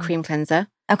 Mm-hmm. Or a cream cleanser.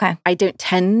 Okay. I don't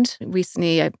tend,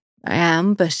 recently I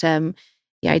am, but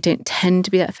I don't tend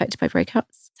to be that affected by breakouts.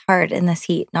 It's hard in this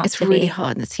heat not to be. It's really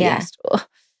hard in this heat. Yeah.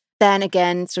 Then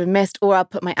again, sort of mist, or I'll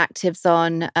put my actives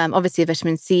on, obviously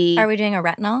vitamin C. Are we doing a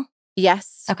retinol?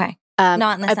 Yes. Okay.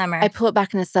 Not in the summer. I pull it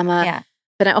back in the summer. Yeah.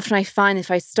 But often I find if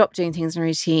I stop doing things in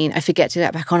routine, I forget to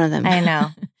get back onto them. I know.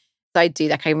 So I do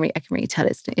that. I can really tell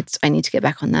it's I need to get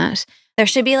back on that. There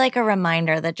should be like a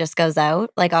reminder that just goes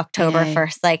out, like October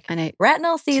 1st, like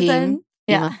retinol season.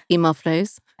 Team, email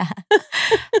flows.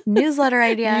 Newsletter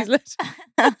idea.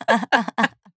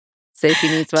 Sophie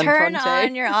needs one. Turn pronto.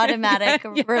 on your automatic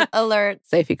alerts.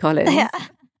 Sophie Collins. Yeah.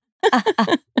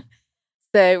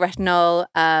 So retinol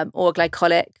or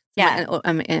glycolic. Yeah.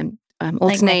 Alternate.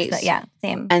 Like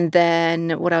same. And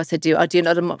then what else I do? I'll do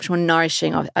another much more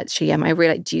nourishing. Actually, I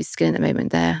really like Juice Skin at the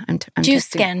moment there. Juice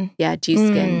Skin. Yeah, Juice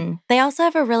Skin. They also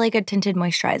have a really good tinted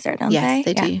moisturizer, don't they? Yes,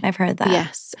 they do. I've heard that.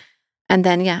 Yes. And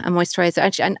then, a moisturizer.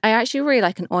 Actually, and I actually really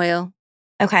like an oil.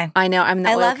 Okay. I know, I'm in the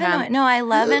oil camp. I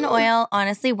love an oil,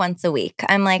 honestly, once a week.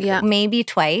 I'm like, maybe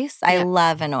twice. I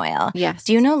love an oil. Yes.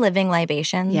 Do you know Living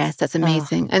Libations? Yes, that's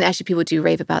amazing. And actually, people do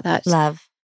rave about that. Love.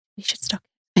 You should stock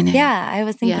it. I know. Yeah, I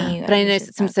was thinking but I know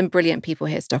some brilliant people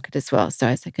here stock it as well. So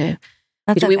I was like,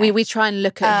 we try and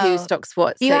look at who stocks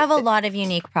what. You have a lot of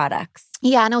unique products.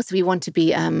 Yeah, and also we want to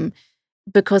be,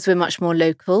 because we're much more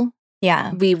local.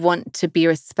 Yeah. We want to be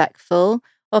respectful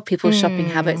of people's shopping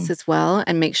habits as well,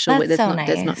 and make sure there's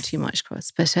not too much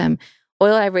cross. But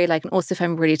oil I really like, and also if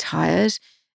I'm really tired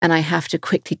and I have to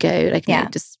quickly go,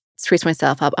 just treat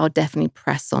myself up, I'll definitely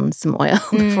press on some oil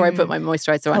before I put my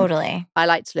moisturizer on. Totally. I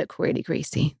like to look really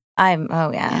greasy.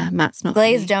 Yeah, Matt's not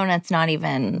glazed donut's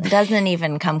doesn't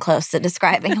even come close to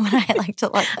describing what I like to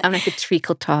look like. I'm like a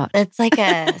treacle tart. It's like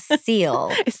a seal.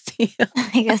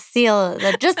 Like a seal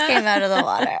that just came out of the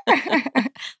water.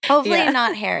 Hopefully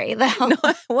not hairy though.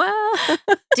 No, well.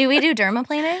 Do we do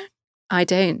dermaplaning? I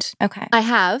don't. Okay. I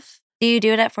have. Do you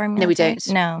do it at Formula? No, we don't.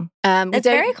 No. It's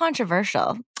very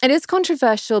controversial. It is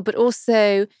controversial, but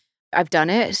also I've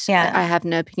done it. Yeah. I have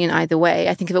no opinion either way.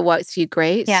 I think if it works for you,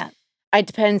 great. Yeah. It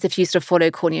depends if you sort of follow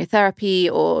corneotherapy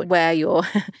or where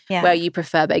you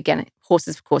prefer. But again,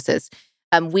 horses for courses.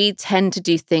 We tend to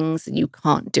do things that you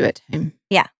can't do at home.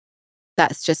 Yeah.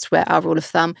 That's just where our rule of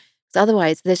thumb. Because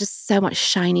otherwise, there's just so much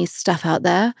shiny stuff out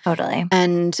there. Totally.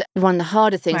 And one of the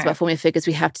harder things about Formula Fig is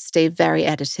we have to stay very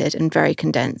edited and very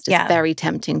condensed. It's very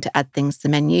tempting to add things to the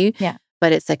menu. Yeah.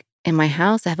 But it's like in my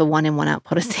house, I have a 1 in 1 out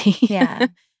policy. Yeah.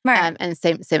 Right. And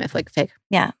same with like Fig.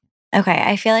 Yeah. Okay,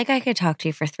 I feel like I could talk to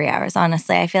you for 3 hours,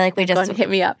 honestly. I feel like we just... Hit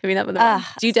me up with the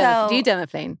Do you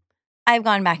dermaplane? I've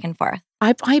gone back and forth.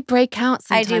 I break out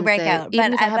sometimes. I do break out, but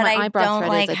I don't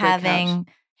like having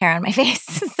hair on my face.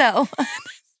 So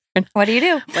what do you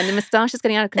do? When the moustache is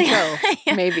getting out of control,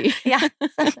 maybe. Yeah,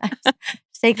 sometimes.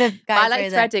 Take the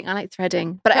guys. I like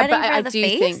threading. But I do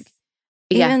think...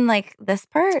 Even like this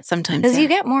part? Sometimes. Because you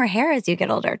get more hair as you get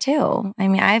older too. I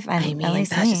mean, at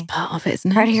least that's just part of it,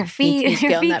 isn't it? Part of your feet.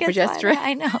 Your feet on that progesterone.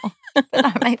 I know. But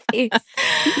on my face.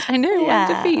 I know.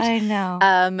 Yeah, feet. I know.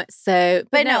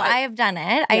 But no, I have done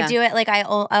it. I do it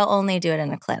I'll only do it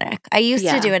in a clinic. I used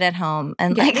to do it at home,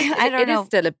 and I don't know. It is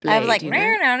still a blade. I was like,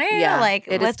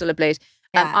 it is still a blade.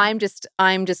 Yeah. I'm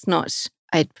just not.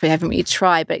 I haven't really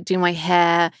tried, but doing my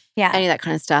hair, any of that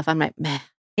kind of stuff, I'm like, meh.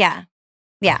 Yeah.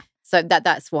 Yeah. So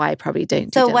that's why I probably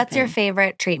don't. So what's your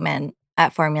favorite treatment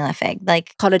at Formula Fig?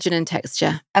 Like collagen and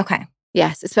texture. Okay.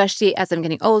 Yes, especially as I'm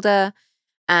getting older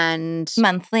and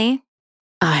monthly.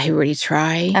 I really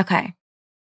try. Okay.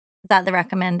 Is that the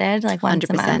recommended? Like once 100%.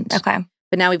 A month? Okay.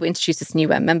 But now we've introduced this new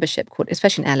membership called,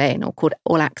 especially in LA, called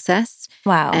All Access.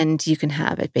 Wow. And you can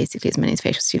have it basically as many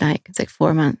facials as you like. It's like 4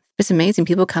 a month. It's amazing.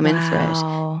 People come in for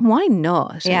it. Why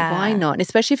not? Yeah. Why not? And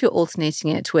especially if you're alternating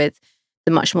it with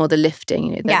the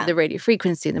lifting, the radio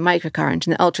frequency, the microcurrent,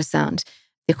 and the ultrasound,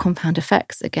 the compound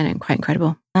effects, again, are quite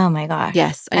incredible. Oh my gosh.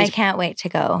 Yes. I can't wait to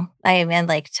go. I've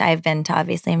been to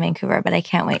obviously in Vancouver, but I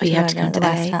can't wait to go to the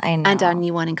West. I know. And our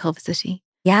new one in Culver City.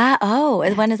 Yeah. Oh,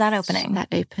 yes. When is that opening? That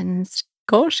opens,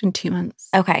 in 2 months.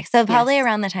 Okay. So probably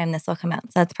around the time this will come out.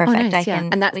 So that's perfect. Oh, nice,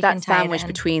 and that's that sandwich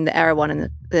between the Era one and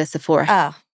the Sephora.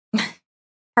 Oh.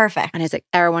 Perfect. And it's like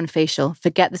Erewhon facial.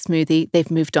 Forget the smoothie.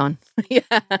 They've moved on.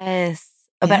 Yes.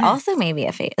 But also maybe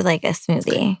like a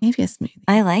smoothie. Maybe a smoothie.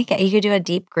 I like it. You could do a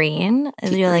deep green.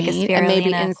 Do like a spirulina, and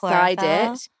maybe inside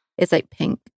chlorophyll. it's like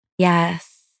pink.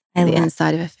 Yes. The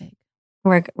inside of a fig.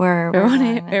 We're on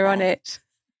it. We're on it.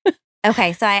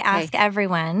 Okay. So I ask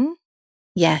everyone.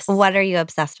 Yes. What are you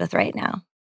obsessed with right now?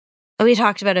 We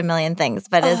talked about a million things,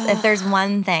 but if there's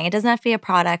one thing, it doesn't have to be a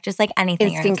product, just like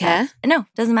anything. In skincare? No,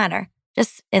 doesn't matter.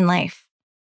 Just in life.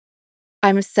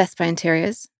 I'm obsessed by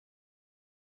interiors.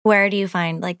 Where do you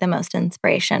find like the most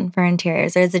inspiration for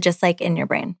interiors? Or is it just like in your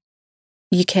brain?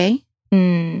 UK.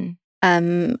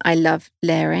 I love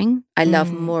layering. I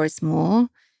love more is more.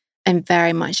 I'm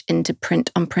very much into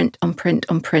print on print on print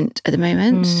on print at the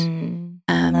moment.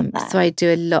 Love that. So I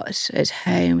do a lot at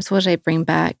home. So what did I bring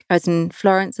back? I was in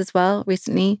Florence as well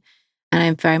recently, and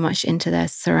I'm very much into their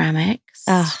ceramics.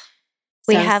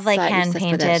 We have like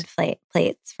hand-painted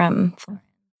plates from Florence.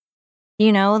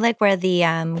 You know, like where the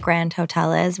Grand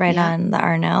Hotel is, right on the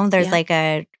Arno. There's like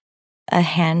a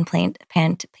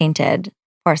hand-painted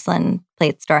porcelain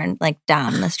plate store like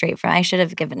down the street from. I should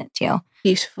have given it to you.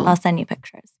 Beautiful. I'll send you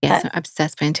pictures. Yes, I'm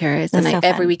obsessed by interiors. And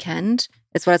every weekend,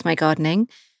 as well as my gardening,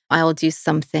 I'll do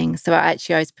something. So I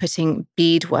was putting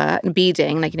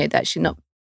beading, like, actually not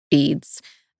beads,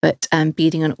 but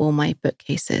beading on all my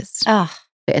bookcases.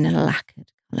 But in a lacquered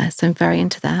colour. So I'm very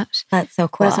into that. That's so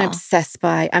cool. What else am I obsessed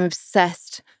by? I'm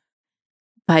obsessed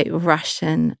by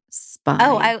Russian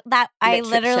spy. I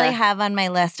literally have on my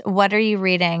list. What are you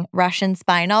reading? Russian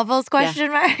spy novels? ?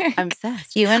 I'm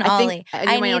obsessed. You and Ollie.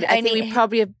 I think we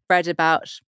probably have read about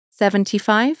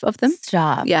 75 of them.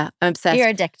 Stop. Yeah, I'm obsessed. You're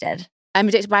addicted. I'm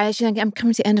addicted, but I'm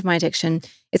coming to the end of my addiction.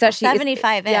 It's actually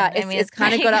 75. It's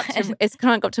kind of got up to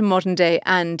got up to modern day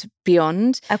and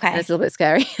beyond. Okay, and it's a little bit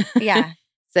scary. Yeah.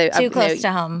 So too close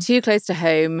to home. Too close to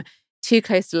home. Too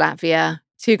close to Latvia.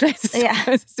 Too close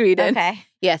to Sweden. Okay.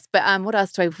 Yes, but what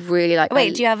else do I really like?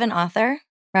 Wait, do you have an author,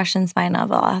 Russian spy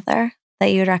novel author that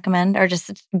you would recommend, or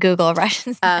just Google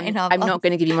Russian spy novel? I'm not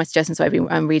going to give you my suggestions what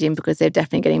I'm reading because they're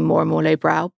definitely getting more and more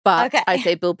lowbrow. But I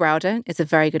say Bill Browder is a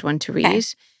very good one to read. Okay.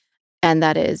 And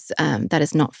that is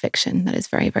not fiction. That is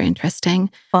very, very interesting.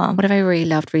 Cool. What have I really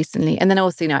loved recently? And then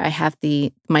also, I have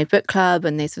my book club,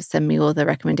 and they sort of send me all the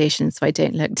recommendations so I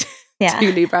don't look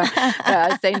too lowbrow. I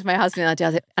was saying to my husband the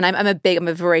other day, and I'm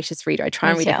a voracious reader. I try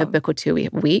and read like a book or two a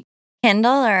week.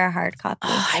 Kindle or a hard copy?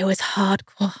 I was hard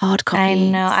copy. I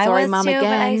know. Sorry, I was Mum, too, again.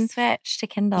 but I switched to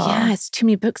Kindle. Yeah, it's too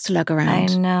many books to lug around.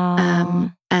 I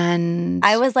know. And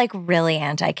I was like really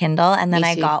anti-Kindle, and then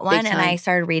I got one, and I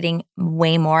started reading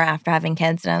way more after having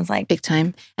kids, and I was like, big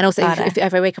time. And also,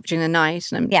 if I wake up during the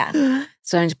night and I'm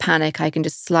starting to panic, I can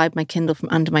just slide my Kindle from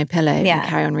under my pillow and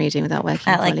carry on reading without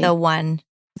working. At like the one.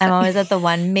 I'm always at the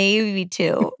one, maybe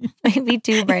two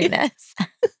brightness.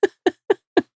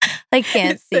 I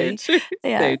can't see. So true.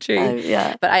 So true.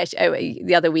 But I actually,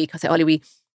 the other week, I said, Ollie,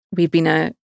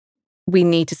 we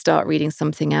need to start reading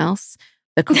something else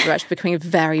because we're actually becoming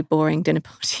very boring dinner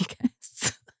party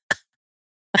guests.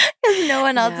 Because no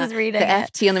one else is reading the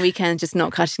it. FT on the weekend, just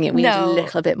not cutting it. We need a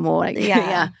little bit more.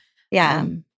 Yeah.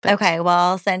 Okay, well,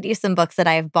 I'll send you some books that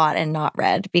I've bought and not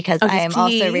read because I am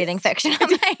also reading fiction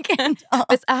on my Kindle.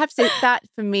 But I have to say that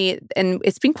for me, and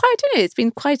it's been quite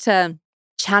a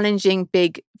challenging,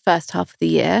 big first half of the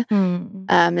year.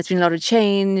 There's been a lot of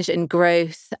change and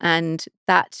growth, and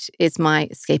that is my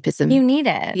escapism. You need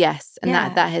it. Yes, and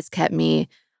that has kept me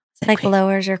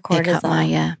lowers your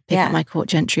cortisol. Pick up my court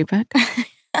gentry book.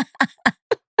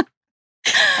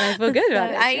 I feel good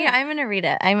about it. I'm going to read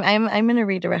it. I'm going to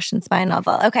read a Russian spy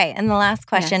novel. Okay, and the last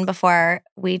question before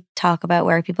we talk about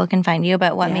where people can find you,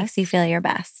 but what makes you feel your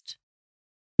best?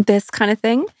 This kind of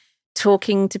thing.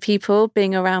 Talking to people,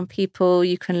 being around people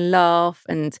you can laugh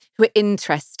and who are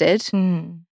interested,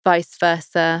 vice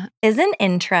versa. Isn't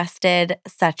interested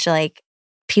such like,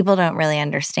 people don't really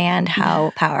understand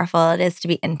how powerful it is to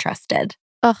be interested.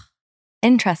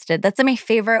 Interested. That's my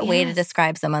favorite way to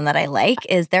describe someone that I like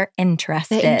is they're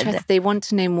interested. They're interested. They want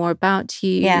to know more about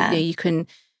you. Yeah. You're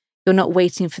not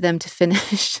waiting for them to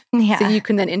finish. Yeah. So you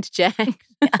can then interject.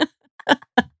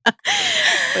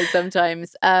 But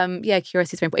sometimes,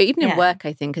 curiosity is very important. Even in work,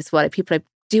 I think, as well. Like people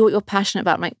do what you're passionate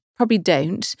about. I'm like, probably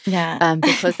don't. Yeah.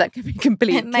 Because that could be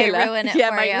complete It might ruin it for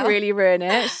it might really ruin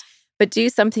it. But do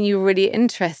something you're really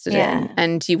interested in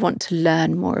and you want to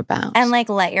learn more about. And like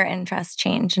let your interests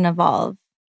change and evolve.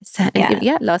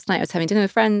 Last night I was having dinner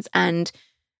with friends and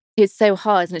it's so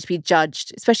hard, isn't it, to be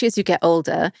judged, especially as you get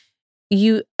older.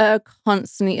 You are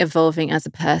constantly evolving as a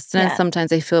person. And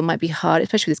sometimes I feel it might be hard,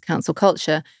 especially with this cancel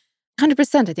culture,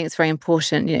 100%. I think it's very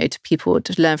important, to people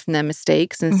to learn from their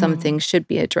mistakes, and some things should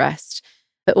be addressed.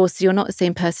 But also, you're not the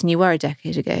same person you were a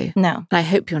decade ago. No. And I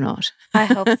hope you're not. I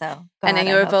hope so. God, and then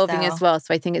you're evolving as well.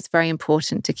 So I think it's very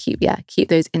important to keep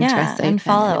those interests open. And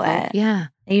follow it. Yeah.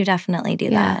 You definitely do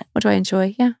that. What do I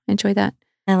enjoy? Yeah, I enjoy that.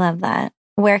 I love that.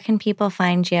 Where can people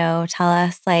find you? Tell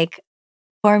us,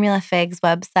 Formula Fig's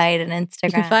website and Instagram.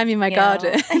 You can find me in my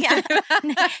garden. Yeah.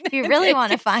 If you really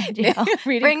want to find you,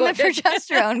 bring the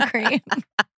progesterone cream.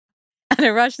 And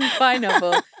a Russian spy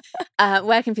novel.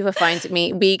 Where can people find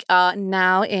me? We are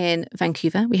now in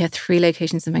Vancouver. We have 3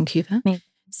 locations in Vancouver. Amazing.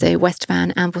 So West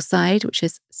Van, Ambleside, which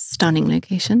is a stunning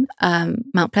location.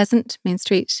 Mount Pleasant, Main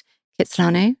Street,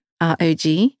 Kitsilano, our OG.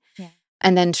 Yeah.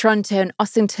 And then Toronto and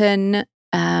Ossington,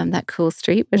 that cool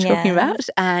street we're talking about.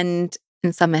 And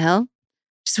in Summerhill.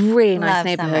 Just a really nice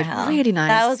neighborhood. Really nice.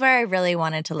 That was where I really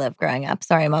wanted to live growing up.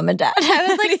 Sorry, Mom and Dad. I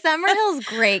was like, Summerhill's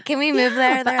great. Can we move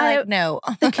there? They're like, no.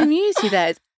 The community there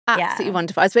is absolutely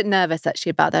wonderful. I was a bit nervous actually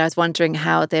about that. I was wondering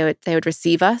how they would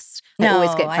receive us. I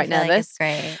always get quite nervous. Like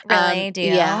it's great. Really? Do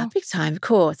you? Yeah, big time, of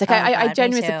course. I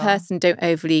genuinely as a person don't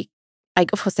overly,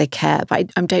 of course I care,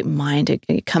 but I don't mind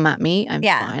it come at me. I'm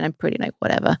fine. I'm pretty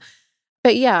whatever.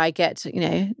 But I get,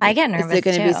 I get nervous. Is it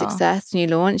going to be a success when you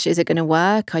launch? Is it going to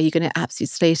work? Are you going to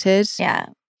absolutely slate it? Yeah.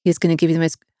 Who's going to give you the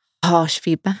most harsh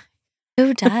feedback?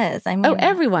 Who does? I mean,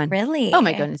 everyone. Really? Oh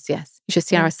my goodness, yes. You should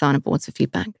see our Asana boards for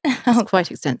feedback. It's quite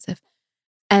extensive.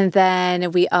 And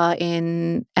then we are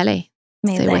in LA.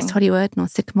 Amazing. So West Hollywood,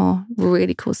 North Sycamore,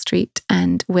 really cool street.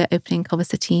 And we're opening Culver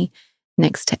City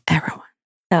next to Erewhon.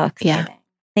 So exciting. Yeah.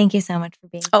 Thank you so much for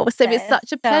being here. So it's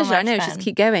such a pleasure. I know, just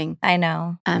keep going. I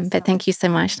know. But thank you so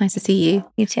much. Nice to see you.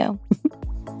 You too.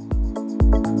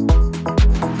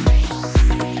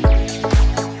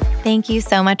 Thank you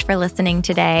so much for listening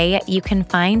today. You can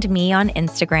find me on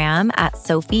Instagram at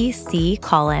Sophie C.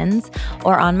 Collins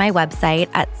or on my website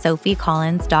at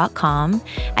sophiecollins.com.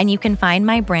 And you can find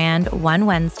my brand One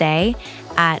Wednesday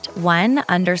at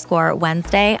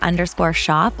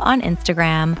one_Wednesday_shop on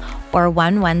Instagram or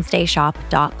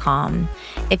onewednesdayshop.com.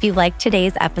 If you liked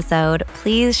today's episode,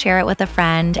 please share it with a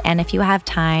friend. And if you have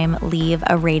time, leave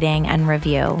a rating and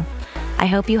review. I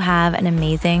hope you have an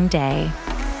amazing day.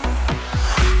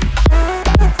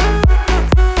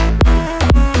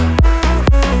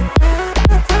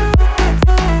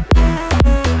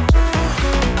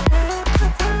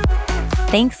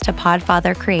 Thanks to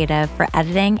Podfather Creative for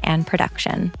editing and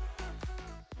production.